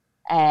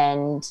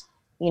 and,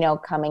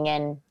 coming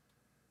in,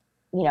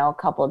 a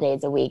couple of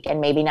days a week and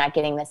maybe not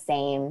getting the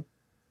same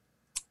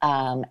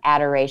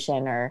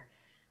adoration or,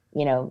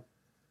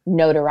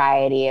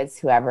 notoriety as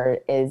whoever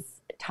is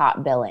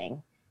top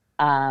billing.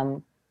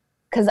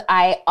 Because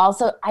I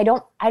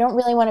don't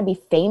really want to be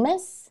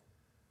famous.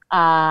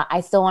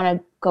 I still want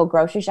to go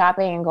grocery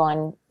shopping and go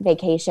on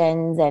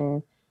vacations,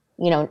 and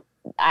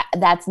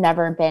that's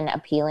never been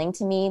appealing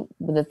to me.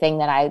 The thing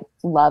that I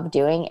love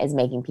doing is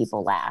making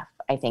people laugh.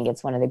 I think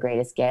it's one of the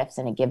greatest gifts,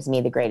 and it gives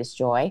me the greatest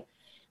joy.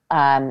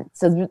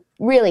 So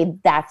really,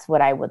 that's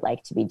what I would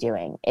like to be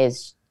doing,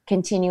 is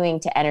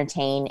continuing to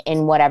entertain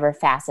in whatever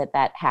facet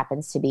that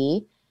happens to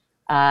be.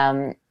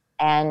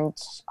 And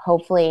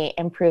hopefully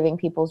improving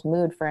people's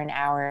mood for an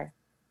hour,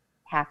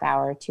 half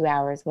hour, 2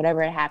 hours,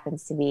 whatever it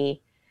happens to be,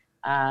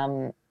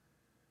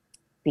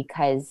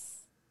 because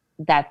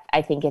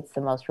I think it's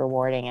the most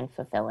rewarding and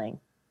fulfilling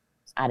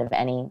out of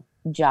any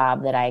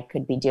job that I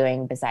could be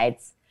doing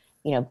besides,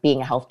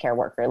 being a healthcare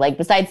worker. Like,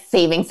 besides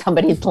saving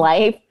somebody's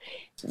life,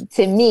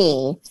 to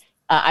me,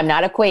 I'm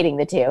not equating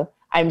the two.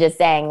 I'm just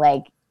saying,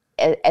 like,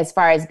 as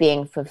far as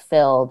being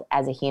fulfilled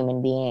as a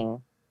human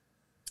being,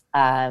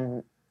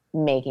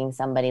 making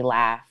somebody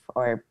laugh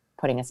or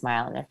putting a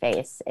smile on their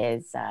face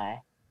is the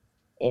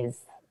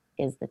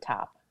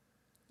top.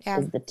 Yeah.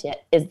 Is the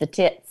tits. It's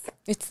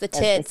the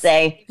tits.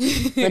 Say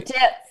the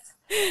tits.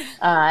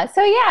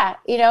 So yeah,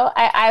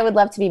 I would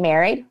love to be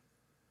married.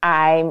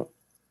 I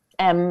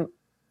am,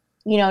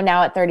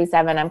 now at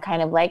 37, I'm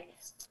kind of like,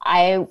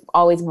 I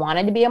always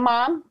wanted to be a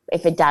mom.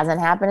 If it doesn't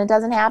happen, it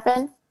doesn't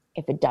happen.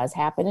 If it does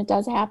happen, it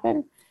does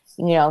happen.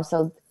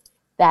 So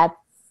that's,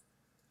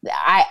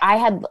 I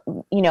had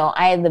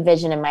the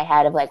vision in my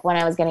head of like when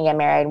I was going to get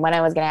married, when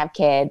I was going to have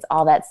kids,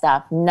 all that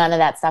stuff. None of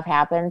that stuff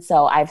happened.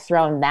 So I've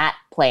thrown that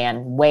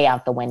plan way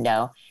out the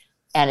window.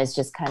 And it's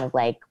just kind of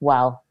like,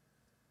 well,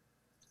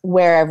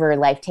 wherever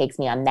life takes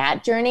me on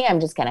that journey, I'm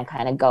just going to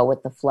kind of go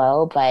with the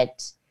flow.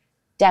 But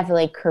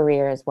definitely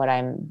career is what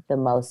I'm the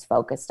most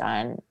focused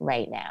on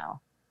right now.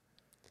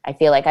 I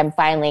feel like I'm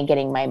finally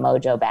getting my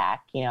mojo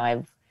back.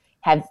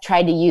 I've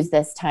tried to use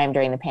this time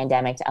during the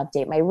pandemic to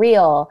update my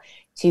reel,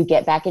 to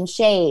get back in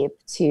shape,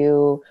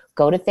 to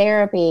go to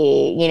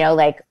therapy,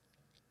 like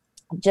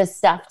just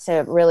stuff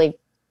to really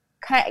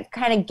kind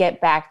of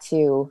get back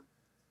to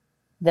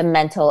the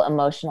mental,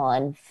 emotional,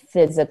 and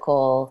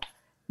physical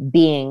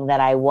being that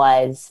I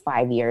was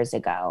 5 years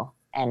ago.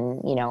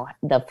 And,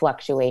 the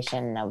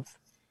fluctuation of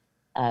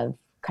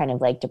kind of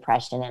like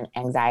depression and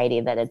anxiety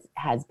that it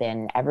has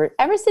been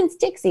ever since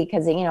Dixie.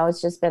 Cause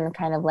it's just been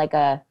kind of like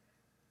a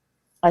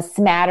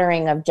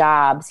smattering of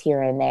jobs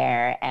here and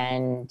there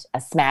and a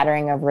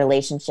smattering of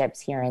relationships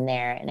here and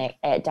there. And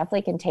it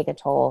definitely can take a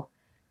toll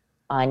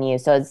on you.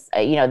 So it's,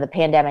 the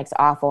pandemic's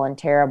awful and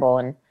terrible.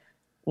 And,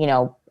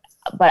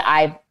 but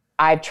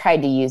I've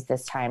tried to use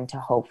this time to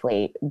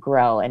hopefully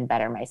grow and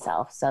better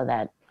myself so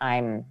that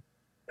I'm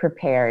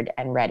prepared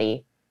and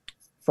ready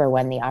for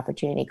when the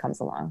opportunity comes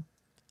along.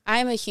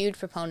 I'm a huge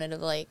proponent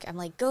of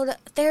go to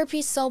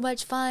therapy, so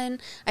much fun.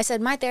 I said,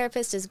 my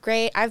therapist is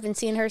great. I've been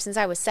seeing her since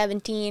I was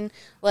 17.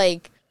 I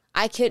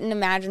couldn't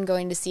imagine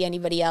going to see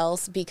anybody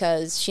else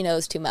because she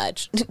knows too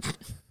much.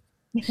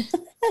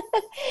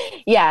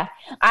 Yeah.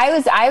 I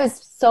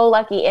was so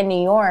lucky in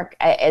New York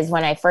is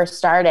when I first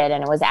started,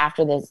 and it was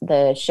after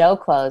the show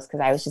closed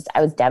because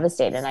I was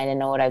devastated and I didn't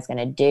know what I was going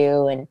to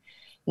do. And,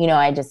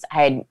 I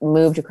had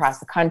moved across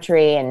the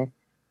country and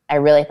I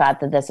really thought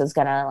that this was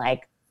going to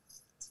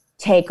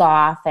take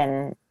off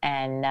and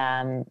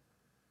I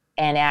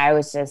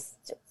was just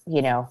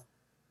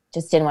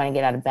didn't want to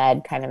get out of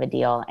bed kind of a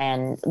deal.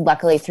 And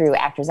luckily through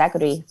Actors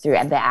Equity, through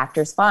the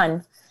Actors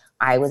Fund,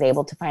 I was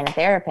able to find a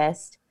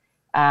therapist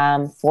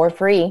for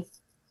free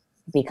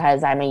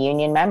because I'm a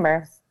union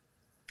member,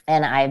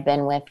 and I've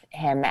been with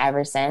him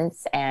ever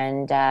since.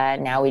 And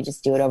now we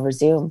just do it over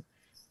Zoom,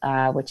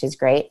 which is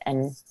great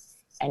and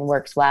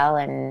works well.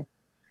 And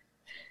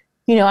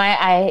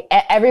I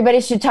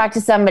everybody should talk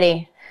to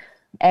somebody.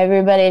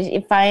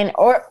 Everybody find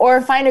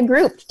or find a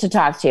group to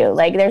talk to.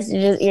 There's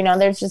just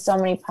there's just so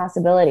many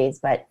possibilities,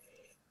 but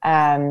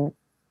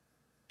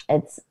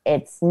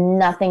it's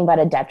nothing but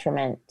a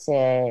detriment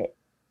to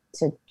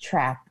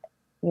trap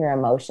your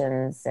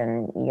emotions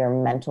and your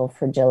mental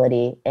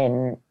fragility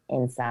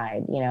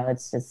inside.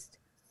 It's just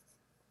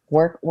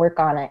work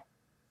on it.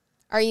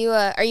 Are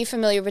you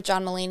familiar with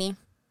John Mulaney?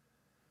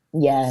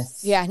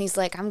 Yes. Yeah, and he's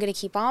like, I'm gonna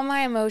keep all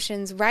my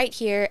emotions right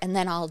here and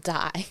then I'll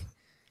die.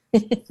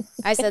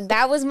 I said,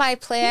 that was my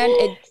plan.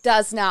 It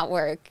does not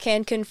work.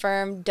 Can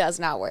confirm, does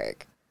not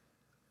work.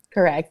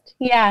 Correct.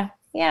 Yeah.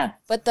 Yeah.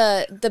 But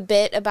the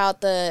bit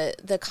about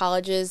the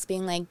colleges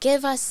being like,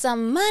 give us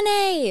some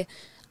money.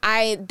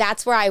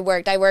 That's where I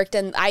worked.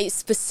 I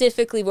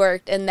specifically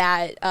worked in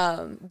that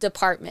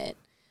department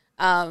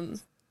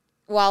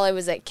while I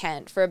was at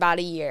Kent for about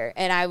a year.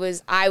 And I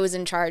was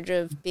in charge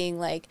of being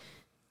like,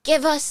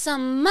 give us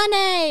some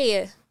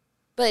money.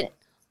 But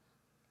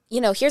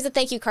here's a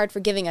thank you card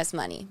for giving us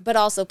money, but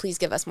also please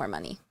give us more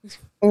money.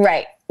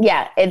 Right.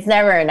 Yeah. It's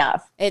never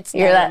enough.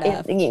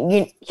 Enough.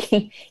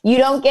 You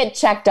don't get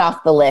checked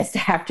off the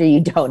list after you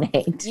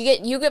donate.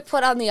 You get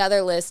put on the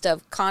other list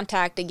of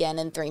contact again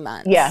in 3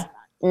 months. Yeah.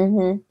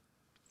 Mm-hmm.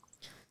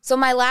 So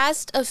my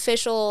last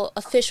official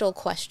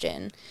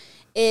question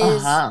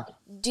is,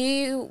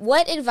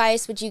 what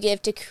advice would you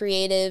give to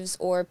creatives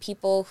or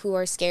people who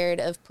are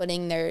scared of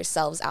putting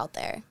themselves out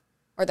there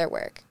or their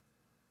work?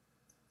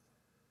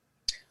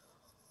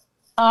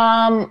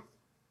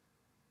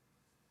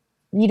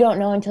 You don't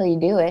know until you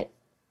do it.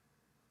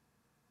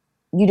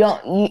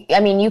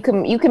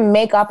 You can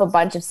make up a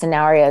bunch of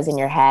scenarios in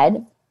your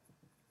head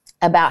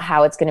about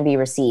how it's going to be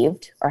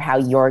received or how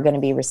you're going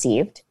to be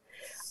received.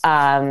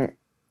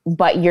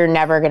 But you're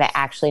never going to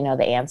actually know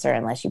the answer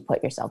unless you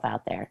put yourself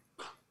out there,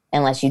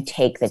 unless you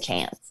take the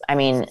chance. I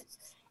mean,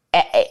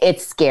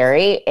 it's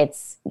scary.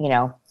 It's,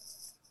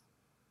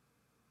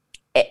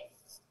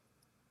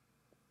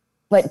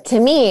 but to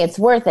me, it's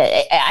worth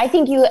it. I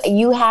think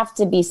you have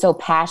to be so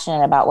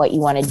passionate about what you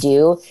want to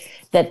do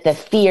that the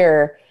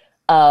fear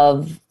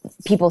of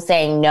people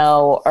saying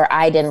no, or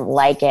I didn't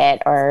like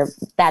it, or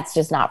that's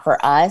just not for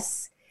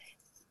us,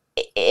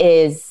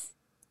 is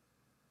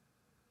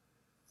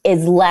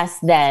less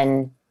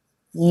than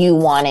you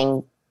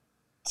wanting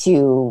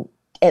to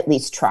at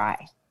least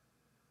try.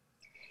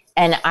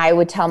 And I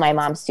would tell my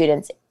mom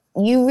students,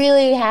 you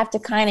really have to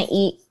kind of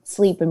eat,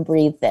 sleep, and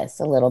breathe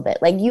this a little bit.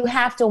 Like, you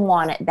have to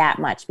want it that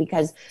much,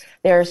 because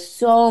there are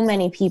so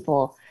many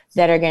people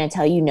that are going to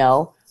tell you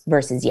no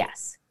versus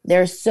yes.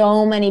 There's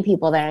so many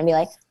people that are going to be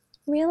like,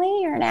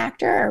 really, you're an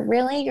actor? Or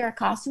really, you're a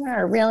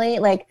costumer? Or really,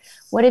 like,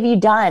 what have you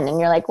done? And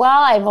you're like,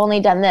 well, I've only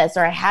done this,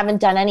 or I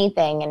haven't done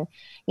anything. And,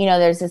 you know,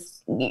 there's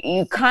this,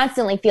 you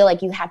constantly feel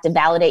like you have to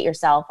validate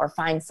yourself or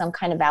find some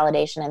kind of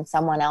validation in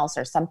someone else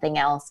or something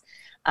else.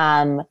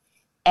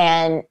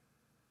 And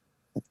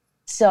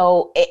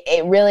so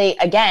it really,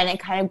 again, it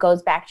kind of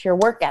goes back to your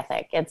work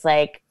ethic. It's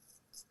like,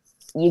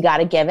 you got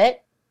to give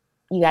it.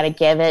 You got to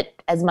give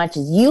it as much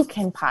as you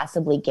can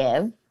possibly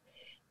give.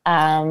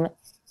 And,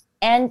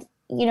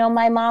 you know,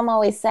 my mom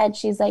always said,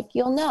 she's like,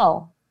 you'll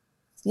know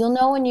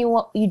when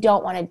you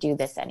don't want to do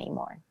this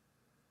anymore.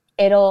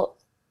 It'll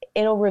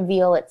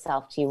reveal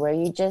itself to you, where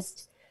you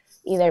just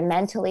either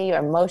mentally or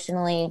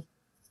emotionally,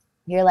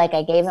 you're like,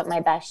 I gave it my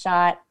best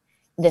shot.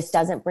 This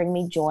doesn't bring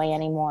me joy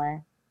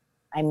anymore.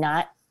 I'm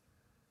not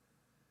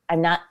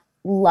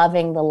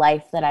loving the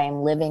life that I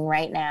am living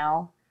right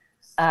now.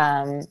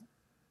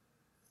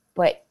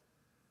 But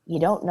you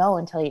don't know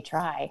until you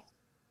try.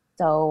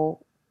 So,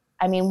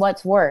 I mean,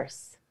 what's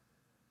worse?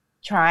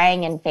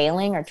 Trying and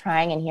failing, or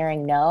trying and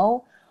hearing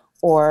no,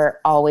 or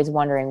always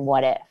wondering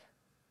what if?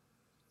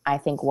 I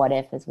think what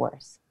if is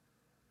worse.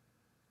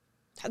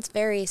 That's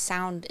very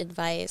sound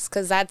advice,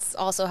 because that's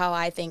also how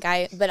I think.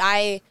 I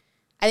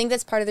think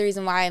that's part of the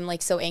reason why I'm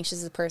like so anxious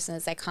as a person,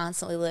 is I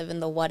constantly live in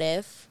the what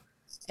if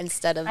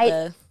instead of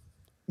the.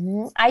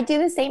 I do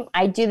the same.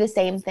 I do the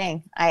same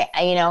thing. I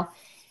you know,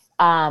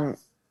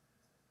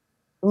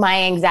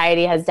 my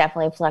anxiety has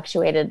definitely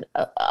fluctuated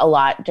a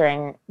lot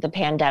during the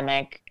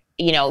pandemic.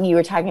 You know, you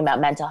were talking about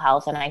mental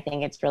health, and I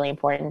think it's really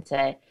important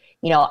to,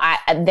 you know,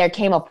 there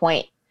came a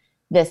point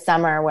this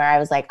summer where I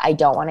was like, I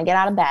don't want to get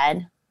out of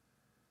bed.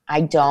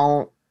 I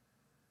don't,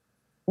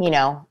 you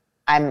know,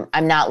 I'm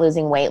not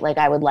losing weight like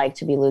I would like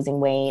to be losing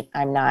weight.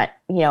 I'm not,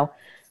 you know,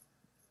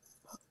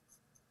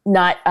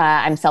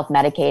 I'm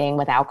self-medicating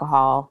with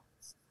alcohol,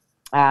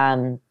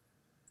 to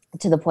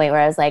the point where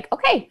I was like,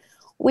 okay,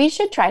 we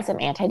should try some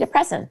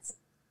antidepressants.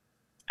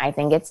 I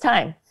think it's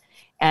time.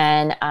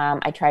 And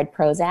I tried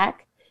Prozac,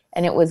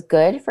 and it was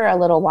good for a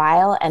little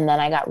while. And then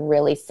I got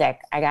really sick.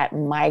 I got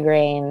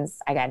migraines.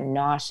 I got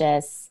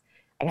nauseous.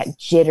 I got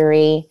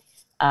jittery.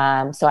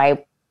 So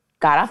I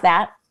got off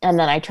that. And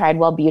then I tried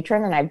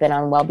Wellbutrin, and I've been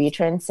on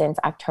Wellbutrin since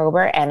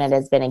October, and it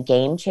has been a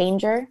game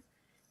changer.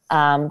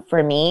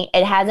 For me,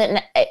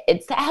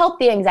 it's helped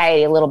the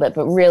anxiety a little bit,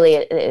 but really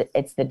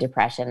it's the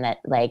depression that,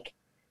 like,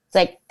 it's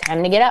like,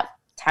 time to get up,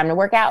 time to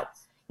work out.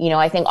 You know,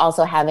 I think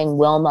also having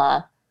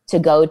Wilma to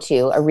go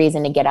to, a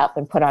reason to get up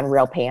and put on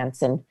real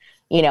pants and,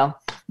 you know,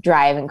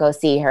 drive and go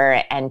see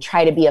her and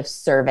try to be of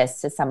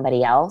service to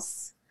somebody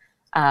else,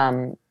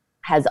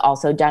 has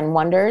also done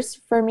wonders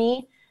for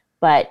me.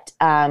 But,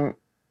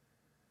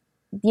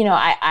 you know,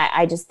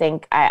 I just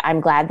think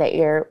I'm glad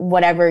that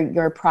whatever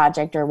your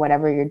project or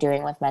whatever you're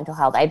doing with mental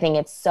health, I think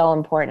it's so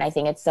important. I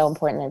think it's so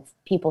important that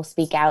people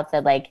speak out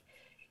that, like,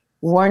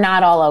 we're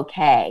not all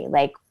okay.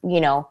 Like,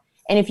 you know,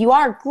 and if you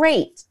are,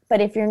 great.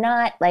 But if you're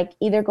not, like,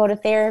 either go to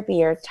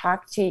therapy or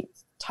talk to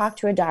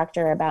a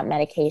doctor about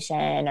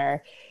medication,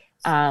 or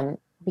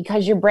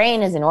because your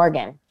brain is an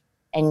organ,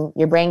 and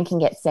your brain can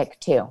get sick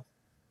too.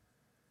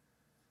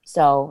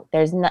 So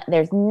there's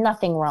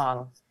nothing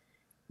wrong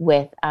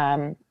with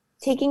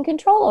taking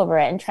control over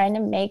it and trying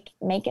to make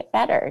it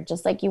better,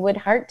 just like you would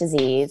heart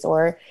disease,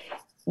 or,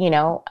 you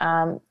know,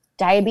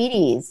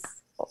 diabetes,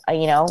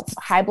 you know,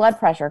 high blood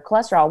pressure,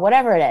 cholesterol,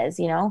 whatever it is,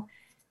 you know,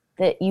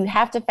 that you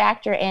have to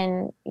factor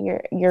in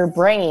your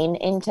brain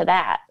into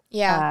that.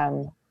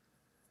 Yeah.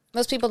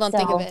 Most people don't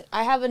think of it.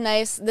 I have a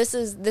nice, this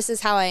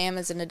is how I am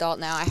as an adult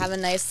now. I have a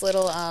nice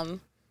little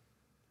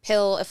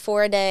pill, a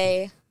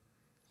 4-day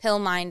pill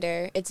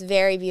minder. It's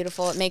very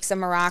beautiful. It makes a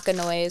maraca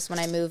noise when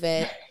I move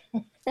it.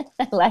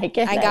 I like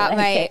it. I got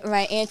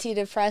my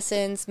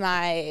antidepressants,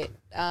 my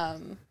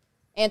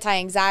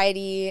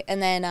anti-anxiety,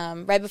 and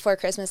then right before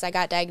Christmas, I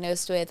got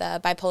diagnosed with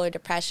bipolar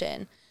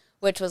depression,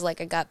 which was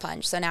like a gut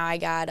punch. So now I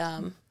got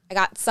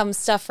some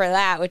stuff for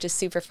that, which is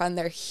super fun.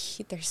 They're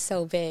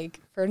so big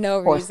for no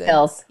reason.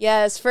 Pills.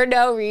 Yes, for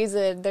no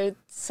reason. They're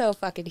so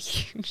fucking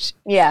huge.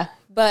 Yeah.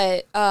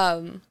 But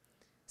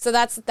so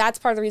that's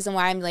part of the reason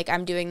why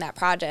I'm doing that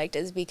project,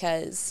 is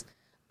because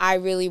I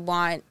really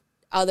want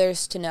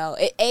others to know.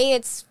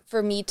 It's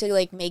for me to,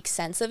 like, make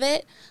sense of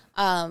it,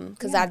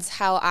 because that's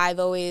how I've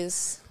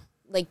always,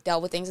 like,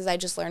 dealt with things, is I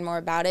just learn more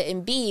about it.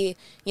 And B,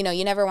 you know,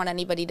 you never want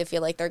anybody to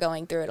feel like they're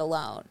going through it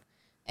alone.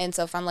 And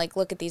so if I'm like,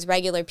 look at these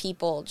regular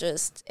people,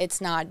 it's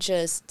not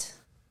just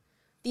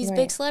these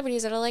big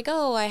celebrities that are like,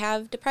 oh, I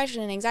have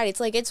depression and anxiety. It's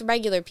like, it's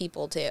regular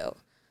people too.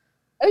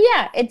 Oh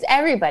yeah, it's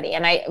everybody.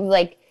 And I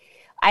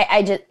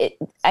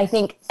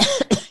think,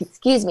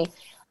 excuse me,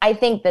 I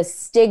think the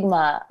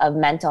stigma of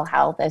mental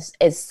health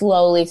is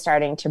slowly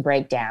starting to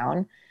break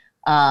down.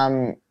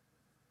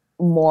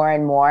 more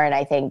and more. And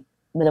I think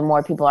the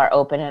more people are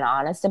open and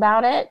honest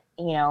about it,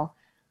 you know,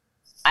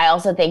 I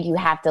also think you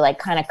have to like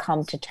kind of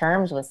come to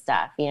terms with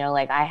stuff, you know,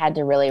 like I had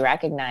to really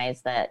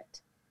recognize that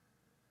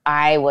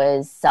I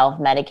was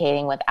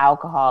self-medicating with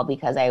alcohol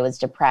because I was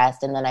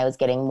depressed, and then I was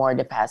getting more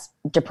depressed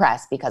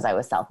because I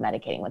was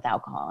self-medicating with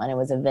alcohol, and it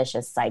was a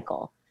vicious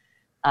cycle.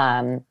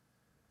 So,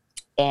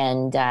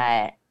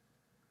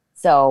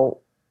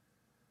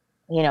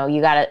 you know,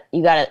 you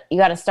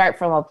gotta start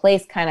from a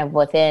place kind of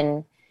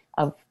within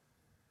of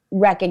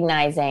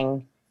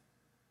recognizing,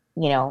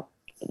 you know,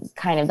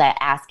 kind of that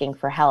asking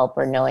for help,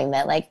 or knowing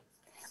that like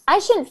I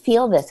shouldn't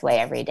feel this way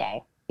every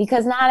day,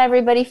 because not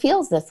everybody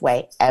feels this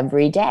way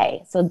every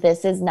day. So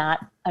this is not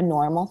a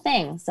normal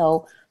thing.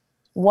 So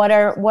what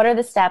are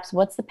the steps?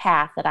 What's the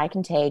path that I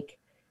can take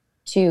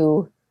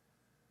to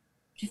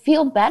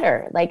feel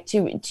better, like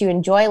to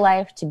enjoy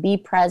life, to be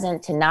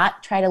present, to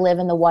not try to live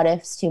in the what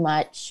ifs too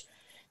much,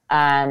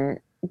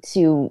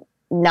 to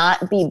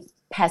not be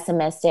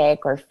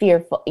pessimistic or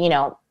fearful, you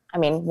know. I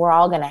mean, we're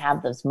all going to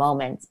have those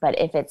moments, but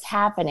if it's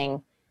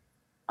happening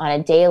on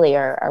a daily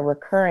or a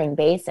recurring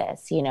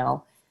basis, you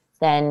know,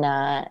 then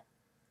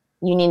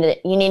you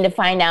need to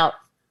find out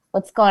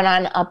what's going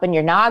on up in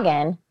your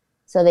noggin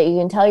so that you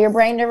can tell your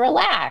brain to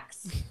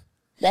relax.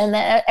 Then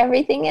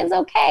everything is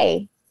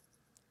okay.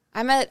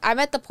 I'm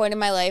at the point in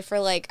my life where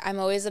like I'm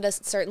always at a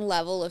certain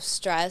level of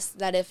stress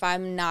that if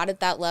I'm not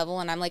at that level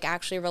and I'm like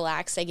actually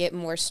relaxed, I get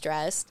more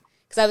stressed.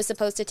 Because I was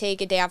supposed to take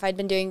a day off. I'd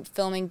been doing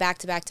filming back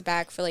to back to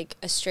back for like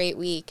a straight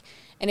week,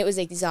 and it was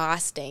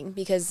exhausting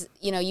because,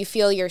 you know, you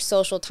feel your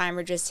social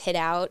timer just hit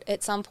out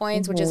at some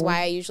points, which is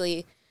why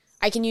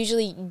I can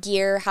usually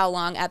gear how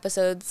long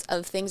episodes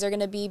of things are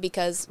going to be,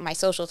 because my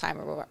social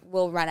timer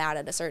will run out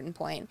at a certain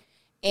point,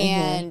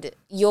 and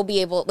you'll be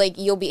able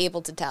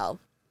to tell.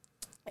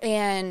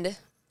 And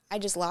I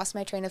just lost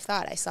my train of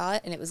thought. I saw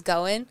it and it was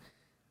going,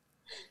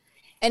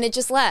 and it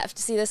just left.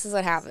 See, this is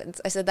what happens.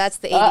 I said, that's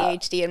the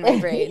ADHD in my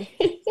brain.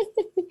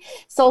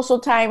 Social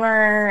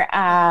timer,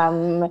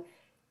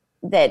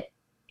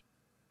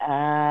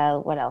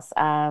 what else?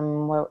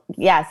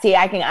 See,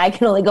 I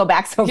can only go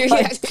back so far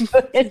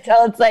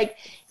until it's like,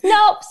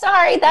 nope,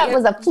 sorry, that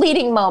was a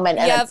fleeting moment.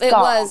 And yep,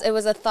 it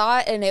was a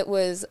thought and it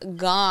was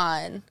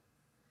gone.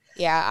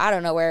 Yeah, I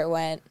don't know where it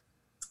went.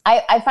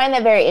 I find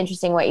that very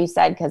interesting what you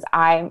said, because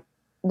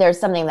there's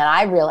something that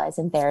I realized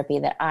in therapy,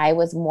 that I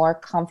was more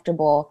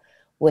comfortable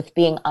with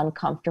being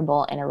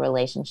uncomfortable in a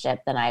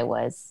relationship than I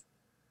was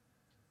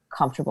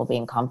comfortable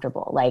being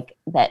comfortable. Like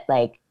that,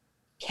 like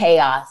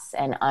chaos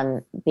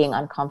and being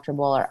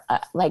uncomfortable or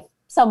like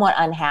somewhat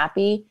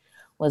unhappy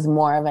was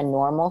more of a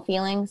normal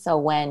feeling. So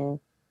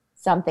when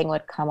something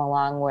would come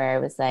along where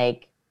it was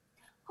like,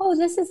 oh,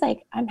 this is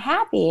like, I'm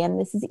happy and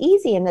this is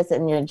easy and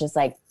you're just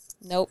like,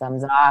 nope,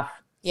 thumbs off.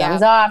 Yeah.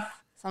 Thumbs off.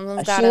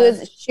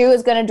 A shoe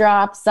is going to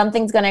drop.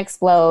 Something's going to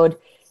explode.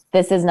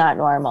 This is not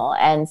normal.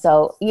 And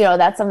so, you know,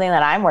 that's something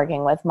that I'm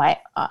working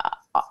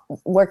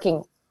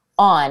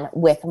on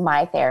with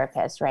my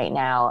therapist right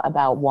now,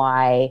 about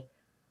why,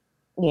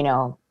 you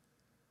know,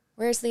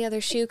 where's the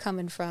other shoe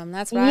coming from?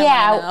 That's what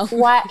I want to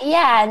know.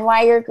 And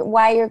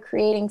why you're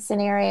creating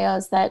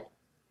scenarios that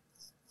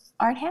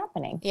aren't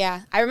happening.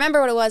 Yeah, I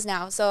remember what it was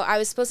now. So I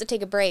was supposed to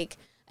take a break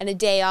and a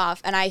day off,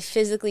 and I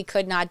physically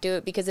could not do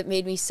it because it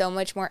made me so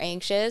much more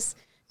anxious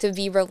to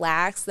be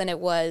relaxed than it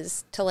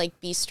was to like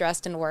be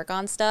stressed and work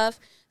on stuff.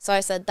 So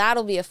I said,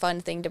 that'll be a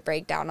fun thing to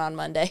break down on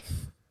Monday.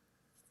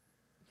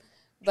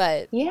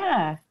 But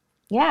yeah.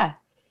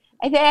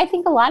 I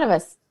think a lot of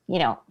us, you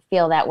know,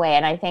 feel that way.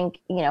 And I think,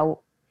 you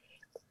know,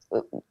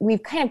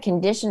 we've kind of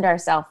conditioned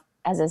ourselves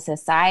as a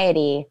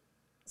society,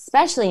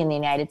 especially in the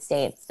United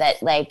States,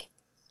 that like,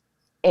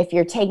 if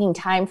you're taking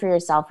time for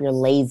yourself, you're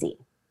lazy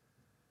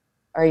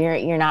or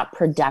you're not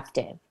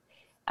productive.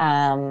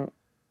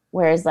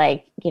 Whereas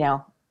like, you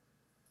know,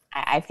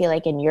 I feel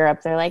like in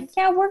Europe, they're like,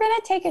 yeah, we're going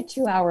to take a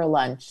 2-hour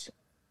lunch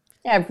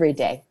every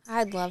day.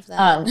 I'd love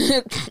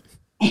that.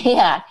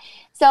 Yeah.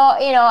 So,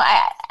 you know,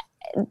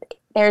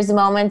 there's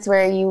moments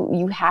where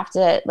you have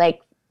to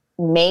like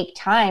make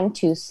time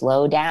to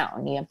slow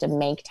down. You have to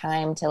make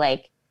time to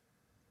like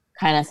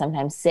kind of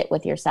sometimes sit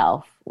with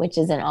yourself, which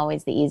isn't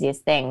always the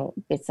easiest thing.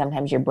 Because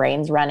sometimes your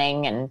brain's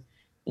running and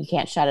you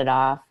can't shut it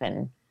off.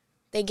 And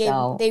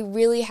they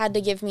really had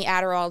to give me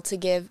Adderall to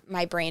give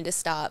my brain to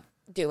stop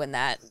doing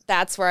that.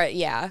 That's where,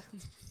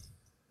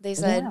 they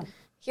said,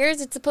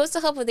 it's supposed to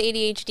help with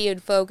ADHD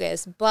and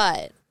focus,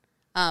 but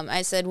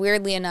I said,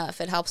 weirdly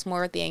enough, it helps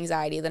more with the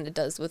anxiety than it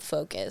does with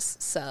focus.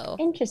 So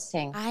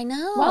interesting. I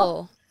know.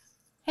 Well,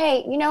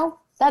 hey, you know,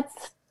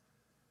 that's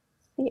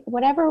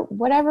whatever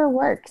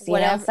works. You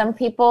know, some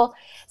people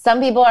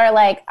are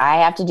like, I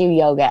have to do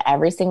yoga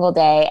every single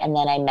day and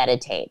then I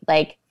meditate.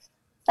 Like,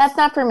 that's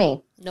not for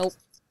me. Nope.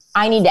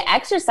 I need to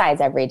exercise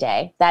every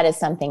day. That is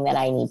something that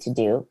I need to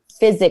do.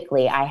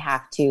 Physically, I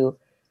have to.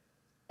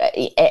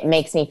 It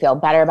makes me feel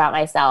better about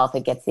myself.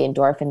 It gets the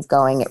endorphins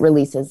going. It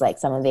releases like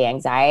some of the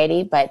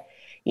anxiety. But,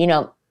 you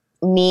know,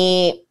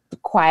 me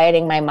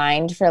quieting my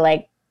mind for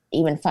like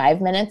even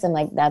 5 minutes, I'm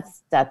like,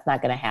 that's not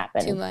going to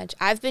happen. Too much.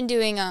 I've been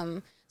doing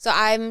so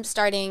I'm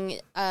starting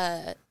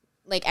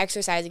like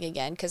exercising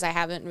again because I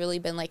haven't really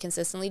been like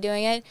consistently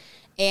doing it,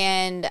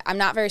 and I'm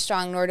not very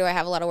strong, nor do I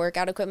have a lot of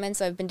workout equipment.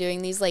 So I've been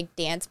doing these like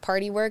dance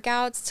party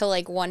workouts to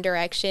like One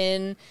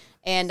Direction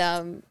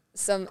and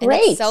some, and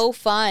it's so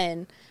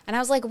fun. And I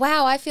was like,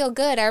 wow, I feel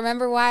good. I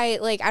remember why,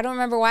 like, I don't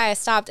remember why I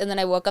stopped. And then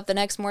I woke up the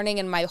next morning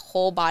and my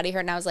whole body hurt.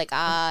 And I was like,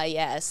 ah,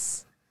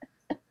 yes,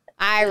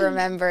 I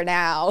remember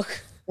now.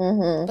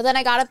 Mm-hmm. But then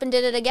I got up and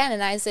did it again.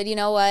 And I said, you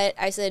know what?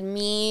 I said,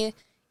 me,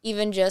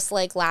 even just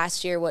like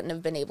last year, wouldn't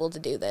have been able to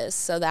do this.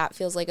 So that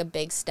feels like a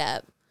big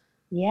step.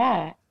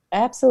 Yeah,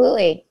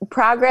 absolutely.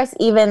 Progress,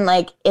 even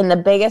like in the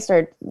biggest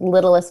or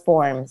littlest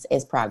forms,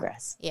 is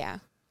progress. Yeah.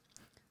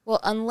 Well,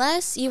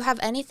 unless you have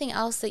anything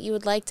else that you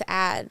would like to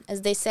add,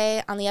 as they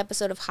say on the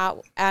episode of Hot,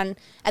 and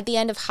at the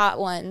end of Hot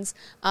Ones,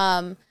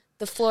 the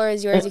floor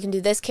is yours. You can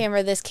do this camera,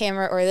 or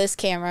this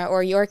camera,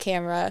 or your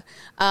camera.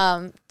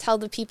 Tell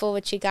the people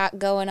what you got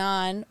going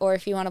on, or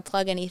if you want to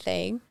plug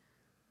anything.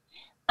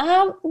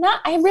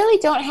 I really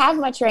don't have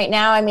much right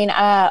now. I mean,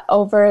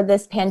 over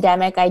this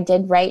pandemic, I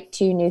did write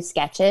 2 new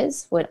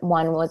sketches.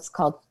 One was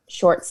called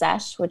Short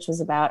Sesh, which was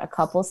about a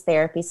couples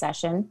therapy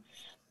session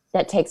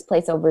that takes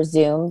place over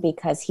Zoom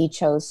because he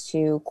chose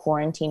to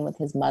quarantine with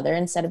his mother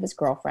instead of his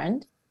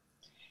girlfriend.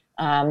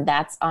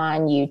 That's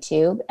on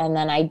YouTube. And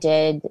then I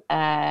did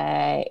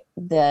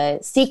the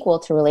sequel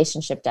to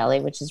Relationship Deli,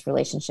 which is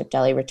Relationship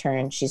Deli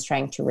Return. She's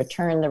trying to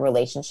return the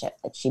relationship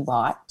that she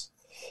bought,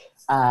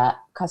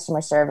 customer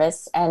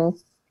service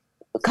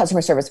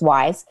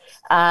wise.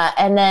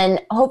 And then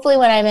hopefully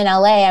when I'm in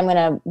LA, I'm going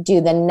to do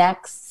the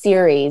next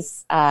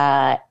series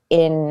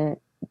in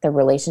the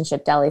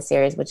Relationship Deli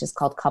series, which is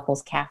called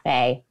Couples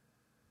Cafe.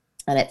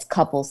 And it's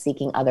couples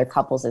seeking other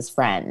couples as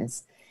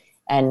friends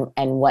and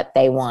what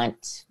they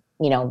want.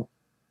 You know,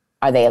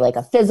 are they like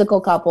a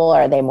physical couple?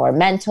 Are they more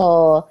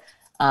mental?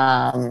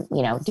 You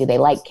know, do they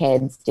like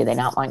kids? Do they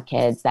not want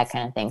kids? That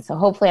kind of thing. So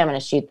hopefully I'm going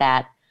to shoot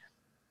that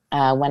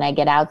when I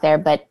get out there.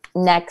 But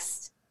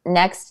next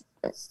year,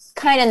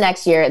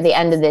 at the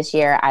end of this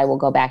year, I will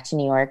go back to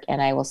New York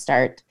and I will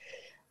start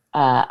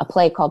a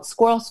play called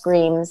Squirrel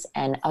Screams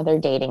and Other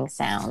Dating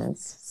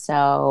Sounds.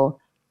 So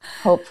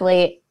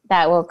hopefully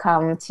that will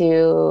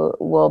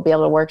we'll be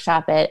able to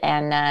workshop it.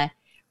 And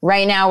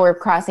right now we're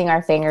crossing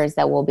our fingers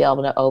that we'll be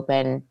able to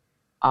open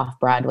off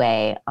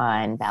Broadway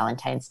on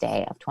Valentine's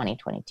Day of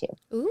 2022.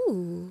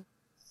 Ooh.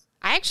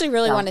 I actually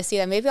really want to see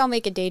that. Maybe I'll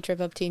make a day trip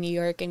up to New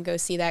York and go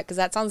see that because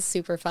that sounds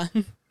super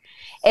fun.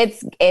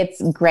 It's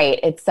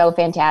great. It's so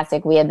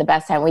fantastic. We had the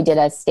best time. We did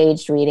a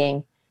staged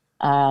reading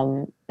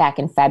back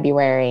in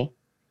February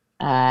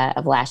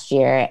of last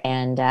year.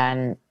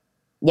 And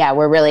yeah,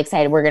 we're really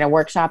excited. We're going to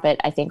workshop it,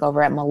 I think,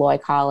 over at Malloy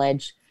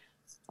College.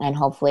 And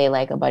hopefully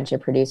like a bunch of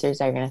producers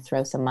are going to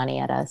throw some money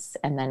at us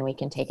and then we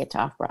can take it to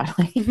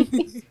Off-Broadway.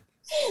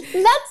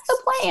 That's the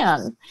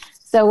plan.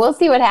 So we'll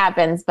see what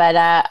happens. But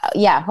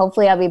yeah,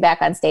 hopefully I'll be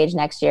back on stage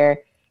next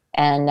year.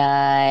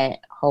 And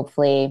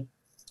hopefully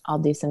I'll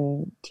do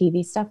some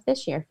TV stuff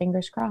this year.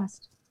 Fingers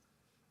crossed.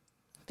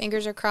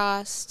 Fingers are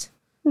crossed.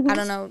 I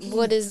don't know.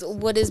 Wood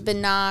has been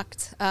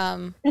knocked.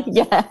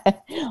 Yeah.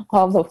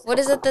 What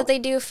is it that they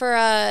do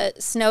for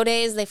snow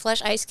days? They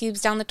flush ice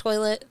cubes down the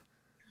toilet.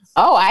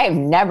 Oh, I've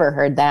never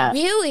heard that.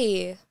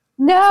 Really?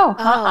 No.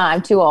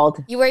 I'm too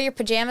old. You wear your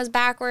pajamas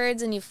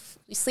backwards and you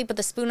sleep with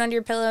a spoon under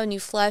your pillow and you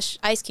flush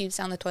ice cubes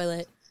down the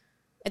toilet.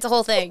 It's a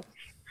whole thing.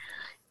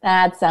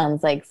 That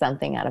sounds like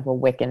something out of a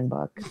Wiccan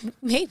book.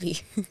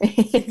 Maybe.